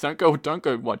ones. Don't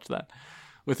go watch that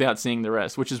without seeing the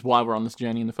rest, which is why we're on this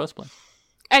journey in the first place.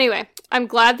 Anyway, I'm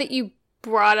glad that you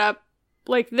brought up,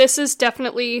 like, this is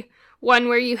definitely one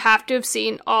where you have to have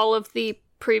seen all of the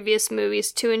previous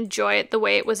movies to enjoy it the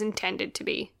way it was intended to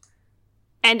be.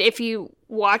 And if you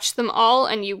watch them all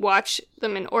and you watch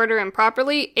them in order and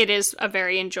properly, it is a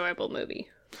very enjoyable movie.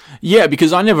 Yeah,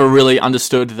 because I never really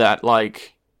understood that,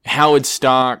 like, Howard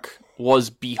Stark was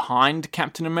behind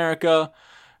Captain America.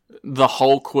 The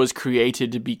Hulk was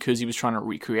created because he was trying to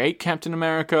recreate Captain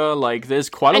America. Like,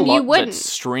 there's quite a lot that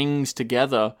strings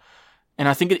together. And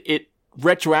I think it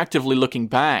retroactively looking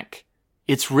back,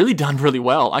 it's really done really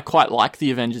well. I quite like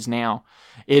the Avengers now.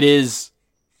 It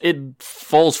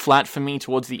falls flat for me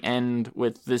towards the end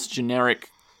with this generic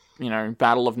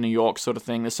Battle of New York sort of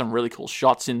thing. There's some really cool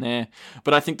shots in there.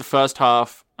 But I think the first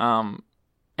half, and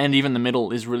even the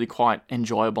middle, is really quite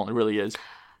enjoyable. It really is.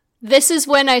 This is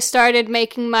when I started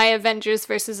making my Avengers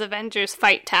versus Avengers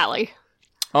fight tally.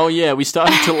 Oh, yeah, we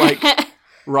started to,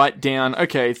 write down,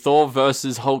 okay, Thor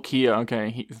versus Hulk here.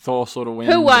 Okay, Thor sort of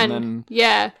wins. Who won? And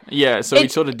then, yeah, so we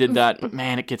sort of did that, but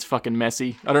man, it gets fucking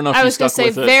messy. I don't know if I you was stuck gonna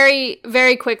with say it. very,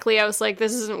 very quickly, I was like,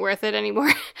 this isn't worth it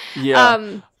anymore.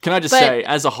 Yeah. Can I just say,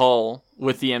 as a whole,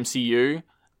 with the MCU,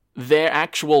 their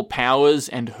actual powers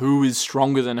and who is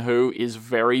stronger than who is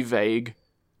very vague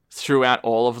throughout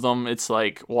all of them. It's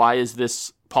like, why is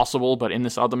this possible, but in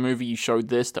this other movie you showed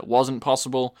this that wasn't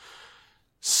possible?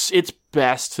 It's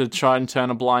best to try and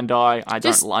turn a blind eye. I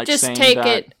don't like saying that. Just take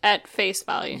it at face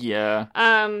value. Yeah.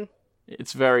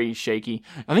 It's very shaky.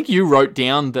 I think you wrote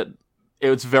down that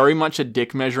it was very much a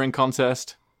dick measuring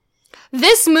contest.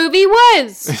 This movie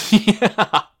was!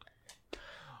 Yeah.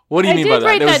 What do you mean by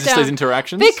that? There was just those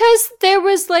interactions? Because there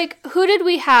was, who did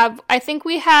we have? I think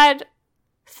we had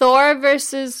Thor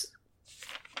versus...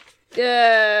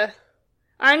 Iron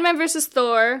Man versus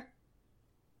Thor.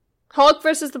 Hulk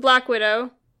versus the Black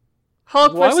Widow.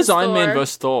 Hulk Why versus was Iron Thor. Man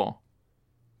versus Thor?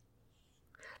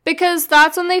 Because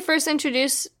that's when they first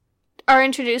are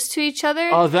introduced to each other.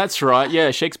 Oh, that's right.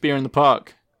 Yeah, Shakespeare in the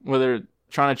Park, where they're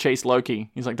trying to chase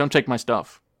Loki. He's like, don't take my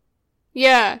stuff.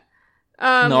 Yeah.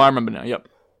 No, I remember now. Yep.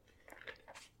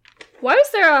 Why was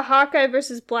there a Hawkeye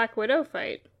versus Black Widow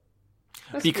fight?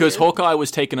 That's because weird. Hawkeye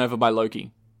was taken over by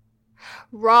Loki.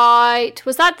 Right.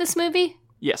 Was that this movie?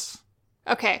 Yes.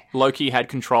 Okay. Loki had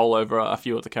control over a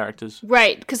few of the characters.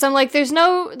 Right, because I'm like, there's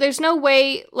no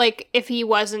way, if he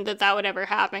wasn't, that would ever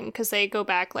happen, because they go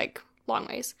back, long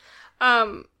ways.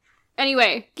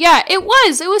 Anyway, yeah, it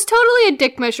was totally a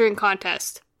dick measuring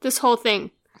contest, this whole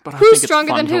thing. But I Who's think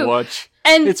stronger it's fun than who? to watch.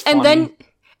 And it's and funny. then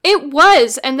it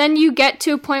was, and then you get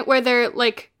to a point where they're,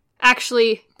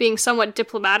 actually being somewhat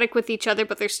diplomatic with each other,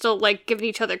 but they're still, giving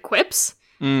each other quips.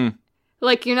 Mm.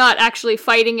 You're not actually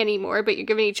fighting anymore, but you're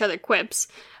giving each other quips.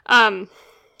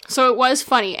 So it was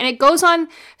funny. And it goes on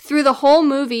through the whole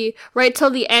movie, right till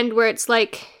the end, where it's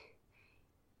like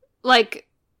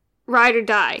ride or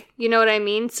die. You know what I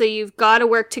mean? So you've got to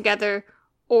work together,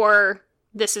 or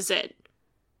this is it.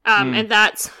 And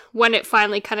that's when it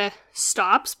finally kind of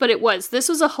stops. But this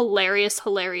was a hilarious,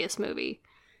 hilarious movie.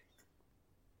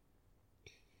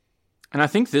 And I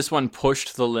think this one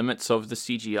pushed the limits of the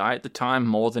CGI at the time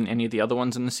more than any of the other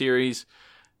ones in the series,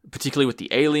 particularly with the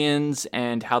aliens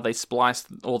and how they spliced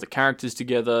all the characters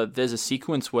together. There's a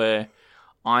sequence where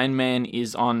Iron Man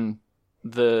is on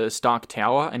the Stark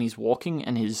Tower and he's walking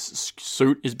and his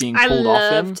suit is being pulled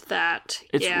off him. I loved that.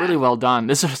 It's really well done.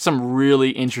 There's some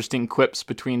really interesting quips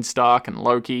between Stark and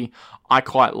Loki. I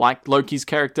quite like Loki's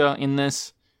character in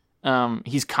this.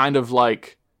 He's kind of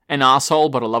like an asshole,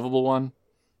 but a lovable one.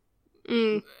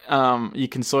 You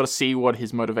can sort of see what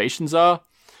his motivations are.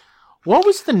 What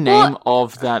was the name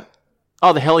of that?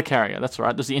 Oh, the helicarrier. That's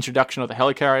right. There's the introduction of the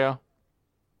helicarrier.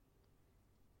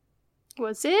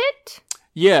 Was it?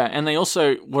 Yeah, and they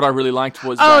also, what I really liked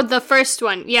was the first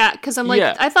one. Yeah, because I'm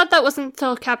Yeah. I thought that wasn't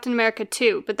until Captain America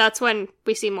 2, but that's when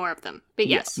we see more of them. But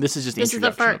yes. This is just the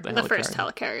introduction of the helicarrier. The first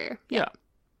helicarrier. Yeah.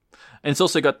 And it's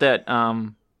also got that,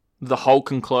 the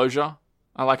Hulk enclosure.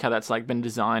 I like how that's been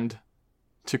designed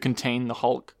to contain the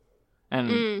Hulk.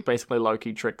 And basically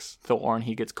Loki tricks Thor and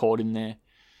he gets caught in there.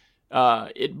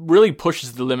 It really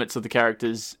pushes the limits of the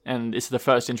characters, and it's the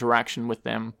first interaction with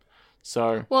them.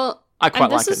 So I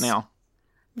quite like it now.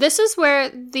 This is where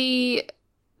the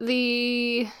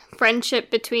friendship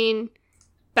between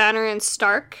Banner and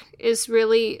Stark is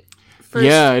really first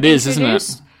it is, introduced.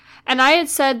 isn't it? And I had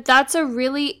said that's a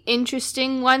really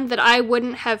interesting one that I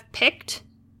wouldn't have picked.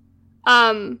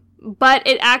 But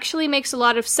it actually makes a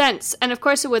lot of sense. And of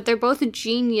course it would. They're both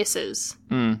geniuses.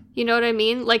 You know what I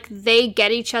mean? They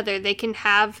get each other. They can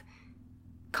have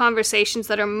conversations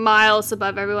that are miles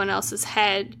above everyone else's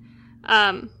head.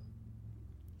 And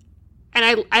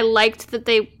I liked that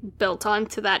they built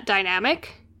onto that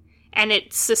dynamic. And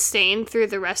it sustained through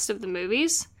the rest of the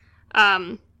movies.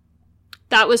 That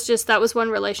was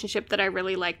one relationship that I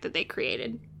really liked that they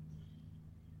created.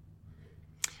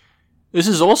 This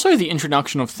is also the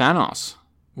introduction of Thanos,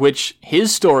 which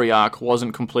his story arc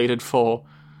wasn't completed for,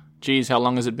 how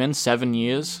long has it been? 7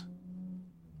 years?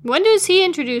 When is he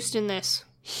introduced in this?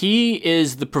 He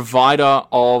is the provider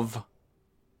of,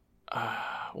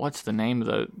 what's the name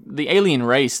of the alien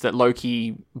race that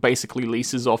Loki basically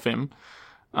leases off him?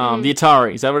 The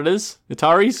Atari, is that what it is?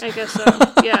 Ataris? I guess so,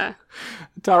 yeah.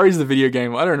 Atari's the video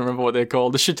game, I don't remember what they're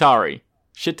called. The Shitari.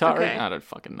 Okay. I don't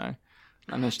fucking know.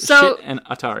 And So- shit and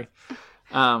Atari.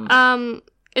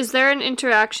 Is there an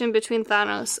interaction between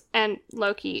Thanos and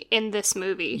Loki in this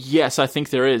movie? Yes, I think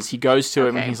there is. He goes to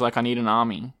him and he's like, I need an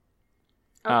army.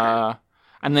 Okay.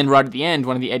 And then right at the end,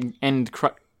 one of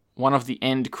the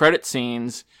end credit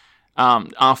scenes,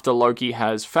 after Loki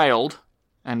has failed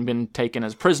and been taken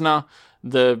as prisoner,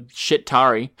 the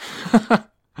Shit-Tari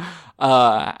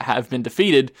have been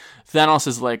defeated. Thanos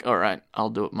is like, all right, I'll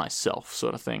do it myself,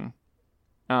 sort of thing.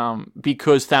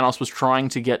 Because Thanos was trying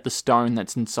to get the stone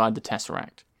that's inside the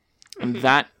Tesseract. And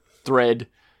that thread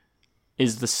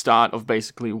is the start of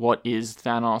basically what is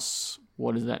Thanos,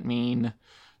 what does that mean?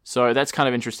 So that's kind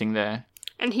of interesting there.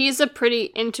 And he's a pretty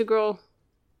integral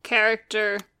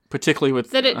character. Particularly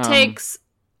with... That it takes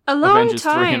a long Avengers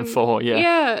time. 3 and 4, yeah.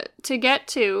 Yeah, to get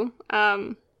to.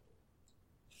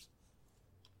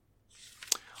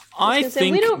 I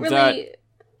think we don't really, that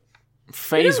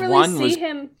Phase 1 was... see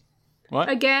him what?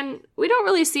 again. We don't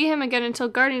really see him again until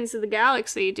Guardians of the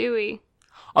Galaxy, do we?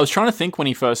 I was trying to think when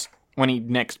he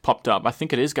next popped up. I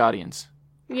think it is Guardians.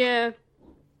 Yeah.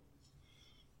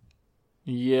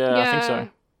 Yeah, I think so.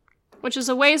 Which is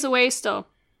a ways away still.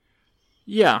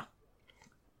 Yeah.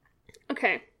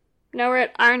 Okay. Now we're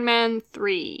at Iron Man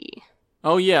 3.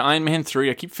 Oh yeah, Iron Man 3.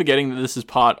 I keep forgetting that this is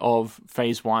part of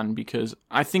Phase 1 because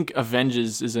I think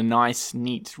Avengers is a nice,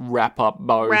 neat wrap-up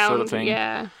bow sort of thing.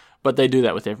 Yeah. But they do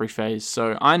that with every phase.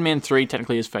 So Iron Man 3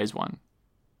 technically is Phase 1.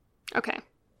 Okay.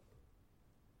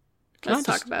 Let's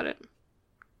talk about it.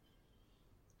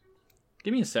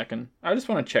 Give me a second. I just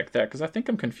want to check that because I think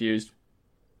I'm confused.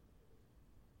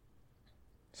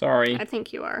 Sorry. I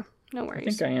think you are. No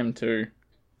worries. I think I am too.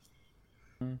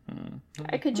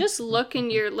 I could just look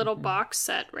in your little box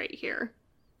set right here.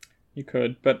 You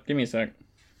could, but give me a sec.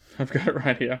 I've got it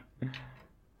right here.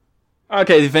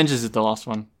 Okay, the Avengers is the last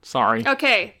one. Sorry.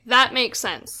 Okay, that makes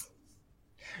sense.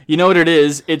 You know what it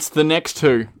is? It's the next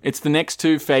two. It's the next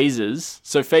two phases.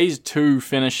 So Phase 2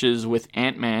 finishes with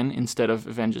Ant-Man instead of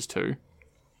Avengers 2.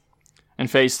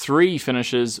 And Phase 3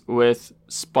 finishes with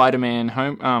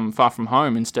Spider-Man Far From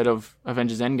Home instead of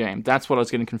Avengers Endgame. That's what I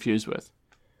was getting confused with.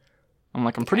 I'm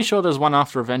pretty sure there's one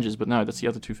after Avengers, but no, that's the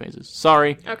other two phases.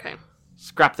 Sorry. Okay.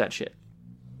 Scrap that shit.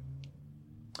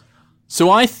 So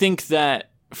I think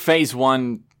that Phase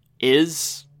 1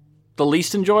 is the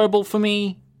least enjoyable for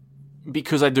me,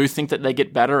 because I do think that they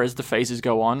get better as the phases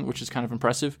go on, which is kind of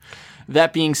impressive.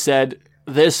 That being said,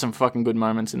 there's some fucking good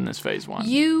moments in this Phase 1.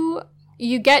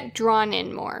 You get drawn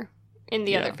in more in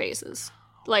the other phases.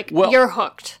 You're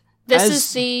hooked. This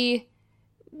is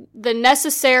the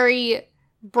necessary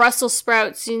Brussels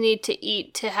sprouts you need to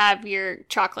eat to have your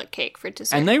chocolate cake for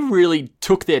dessert. And they really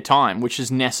took their time, which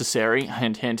is necessary,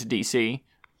 hint hint to DC.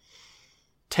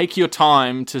 Take your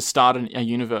time to start a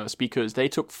universe, because they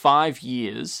took 5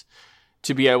 years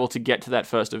to be able to get to that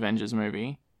first Avengers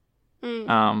movie. You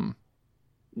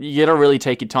gotta really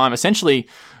take your time. Essentially,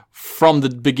 from the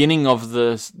beginning of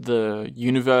the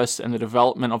universe and the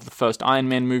development of the first Iron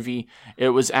Man movie, it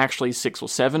was actually 6 or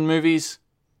 7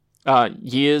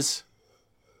 years.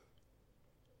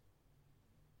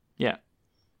 Yeah.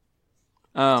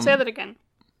 Say that again.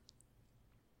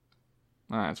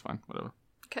 That's fine. Whatever.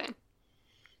 Okay.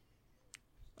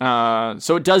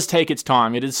 So it does take its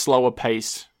time. It is slower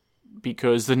paced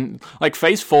because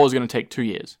Phase 4 is going to take 2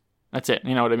 years. That's it.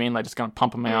 You know what I mean? Just going to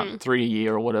pump them out 3 a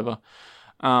year or whatever.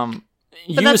 But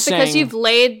that's because you've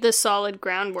laid the solid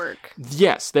groundwork.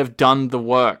 Yes, they've done the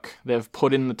work. They've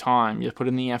put in the time. You've put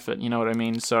in the effort. You know what I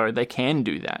mean? So they can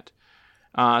do that.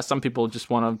 Some people just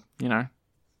want to,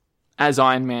 as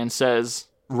Iron Man says,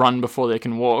 run before they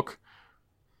can walk.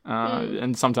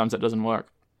 And sometimes that doesn't work.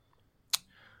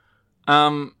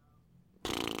 That's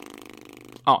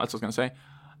what I was going to say.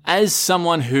 As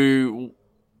someone who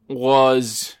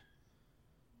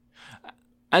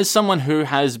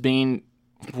has been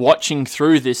watching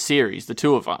through this series, the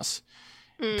two of us,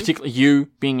 particularly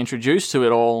you being introduced to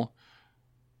it all,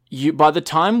 by the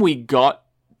time we got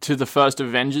to the first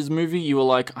Avengers movie, you were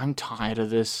like, I'm tired of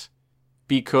this.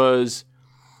 Because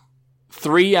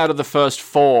 3 out of the first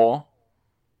 4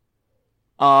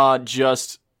 are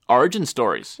just origin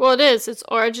stories. Well, it is. It's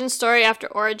origin story after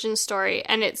origin story,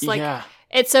 and it's it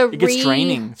gets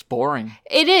draining. It's boring.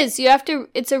 It is.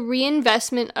 It's a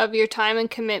reinvestment of your time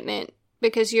and commitment,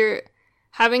 because you're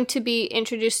having to be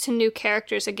introduced to new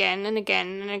characters again and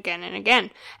again and again and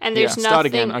again, and there's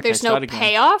there's no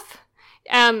payoff.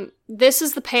 This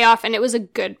is the payoff, and it was a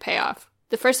good payoff.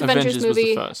 The first Avengers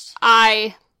movie,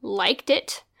 I liked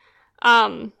it,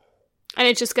 and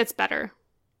it just gets better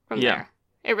from there.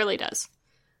 It really does.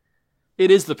 It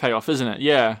is the payoff, isn't it?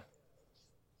 Yeah.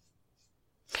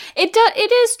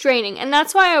 It is draining, and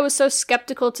that's why I was so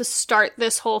skeptical to start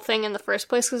this whole thing in the first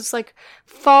place, because it's like,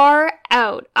 far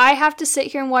out. I have to sit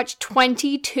here and watch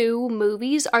 22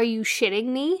 movies? Are you shitting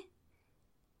me?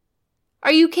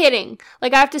 Are you kidding?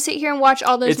 Like, I have to sit here and watch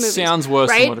all those movies. It sounds worse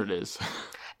right? than what it is.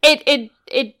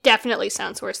 It definitely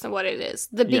sounds worse than what it is.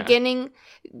 The beginning,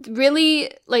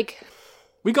 really, like...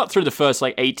 We got through the first,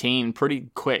 18 pretty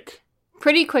quick.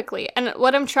 Pretty quickly. And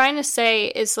what I'm trying to say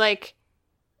is,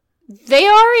 they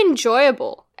are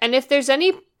enjoyable. And if there's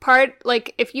any part,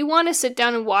 if you want to sit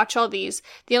down and watch all these,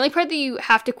 the only part that you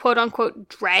have to quote-unquote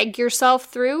drag yourself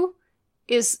through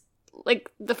is,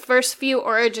 the first few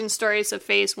origin stories of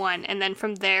Phase 1. And then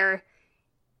from there...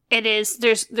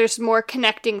 there's more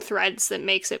connecting threads that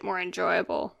makes it more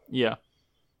enjoyable. Yeah.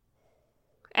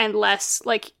 And less,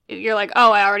 you're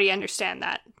oh, I already understand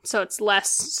that. So it's less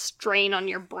strain on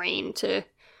your brain to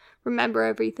remember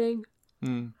everything.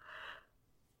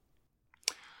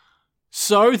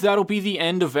 So that'll be the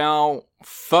end of our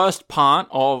first part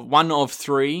of one of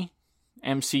 3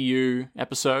 MCU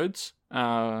episodes.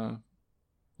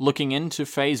 Looking into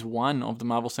Phase 1 of the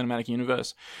Marvel Cinematic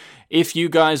Universe. If you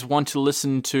guys want to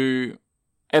listen to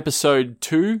Episode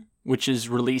 2, which is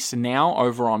released now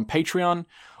over on Patreon,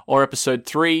 or Episode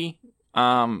 3,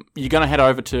 you're going to head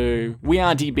over to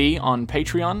WeAreDB on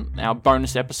Patreon, our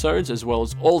bonus episodes, as well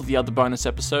as all the other bonus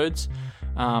episodes.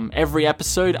 Every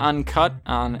episode, uncut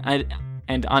and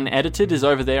unedited, is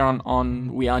over there on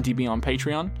WeAreDB on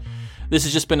Patreon. This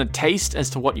has just been a taste as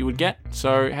to what you would get,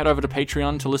 so head over to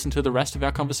Patreon to listen to the rest of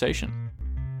our conversation.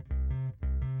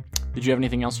 Did you have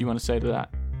anything else you want to say to that?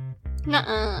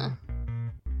 Nuh-uh.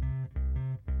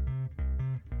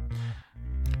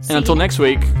 And until next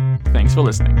week, thanks for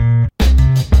listening.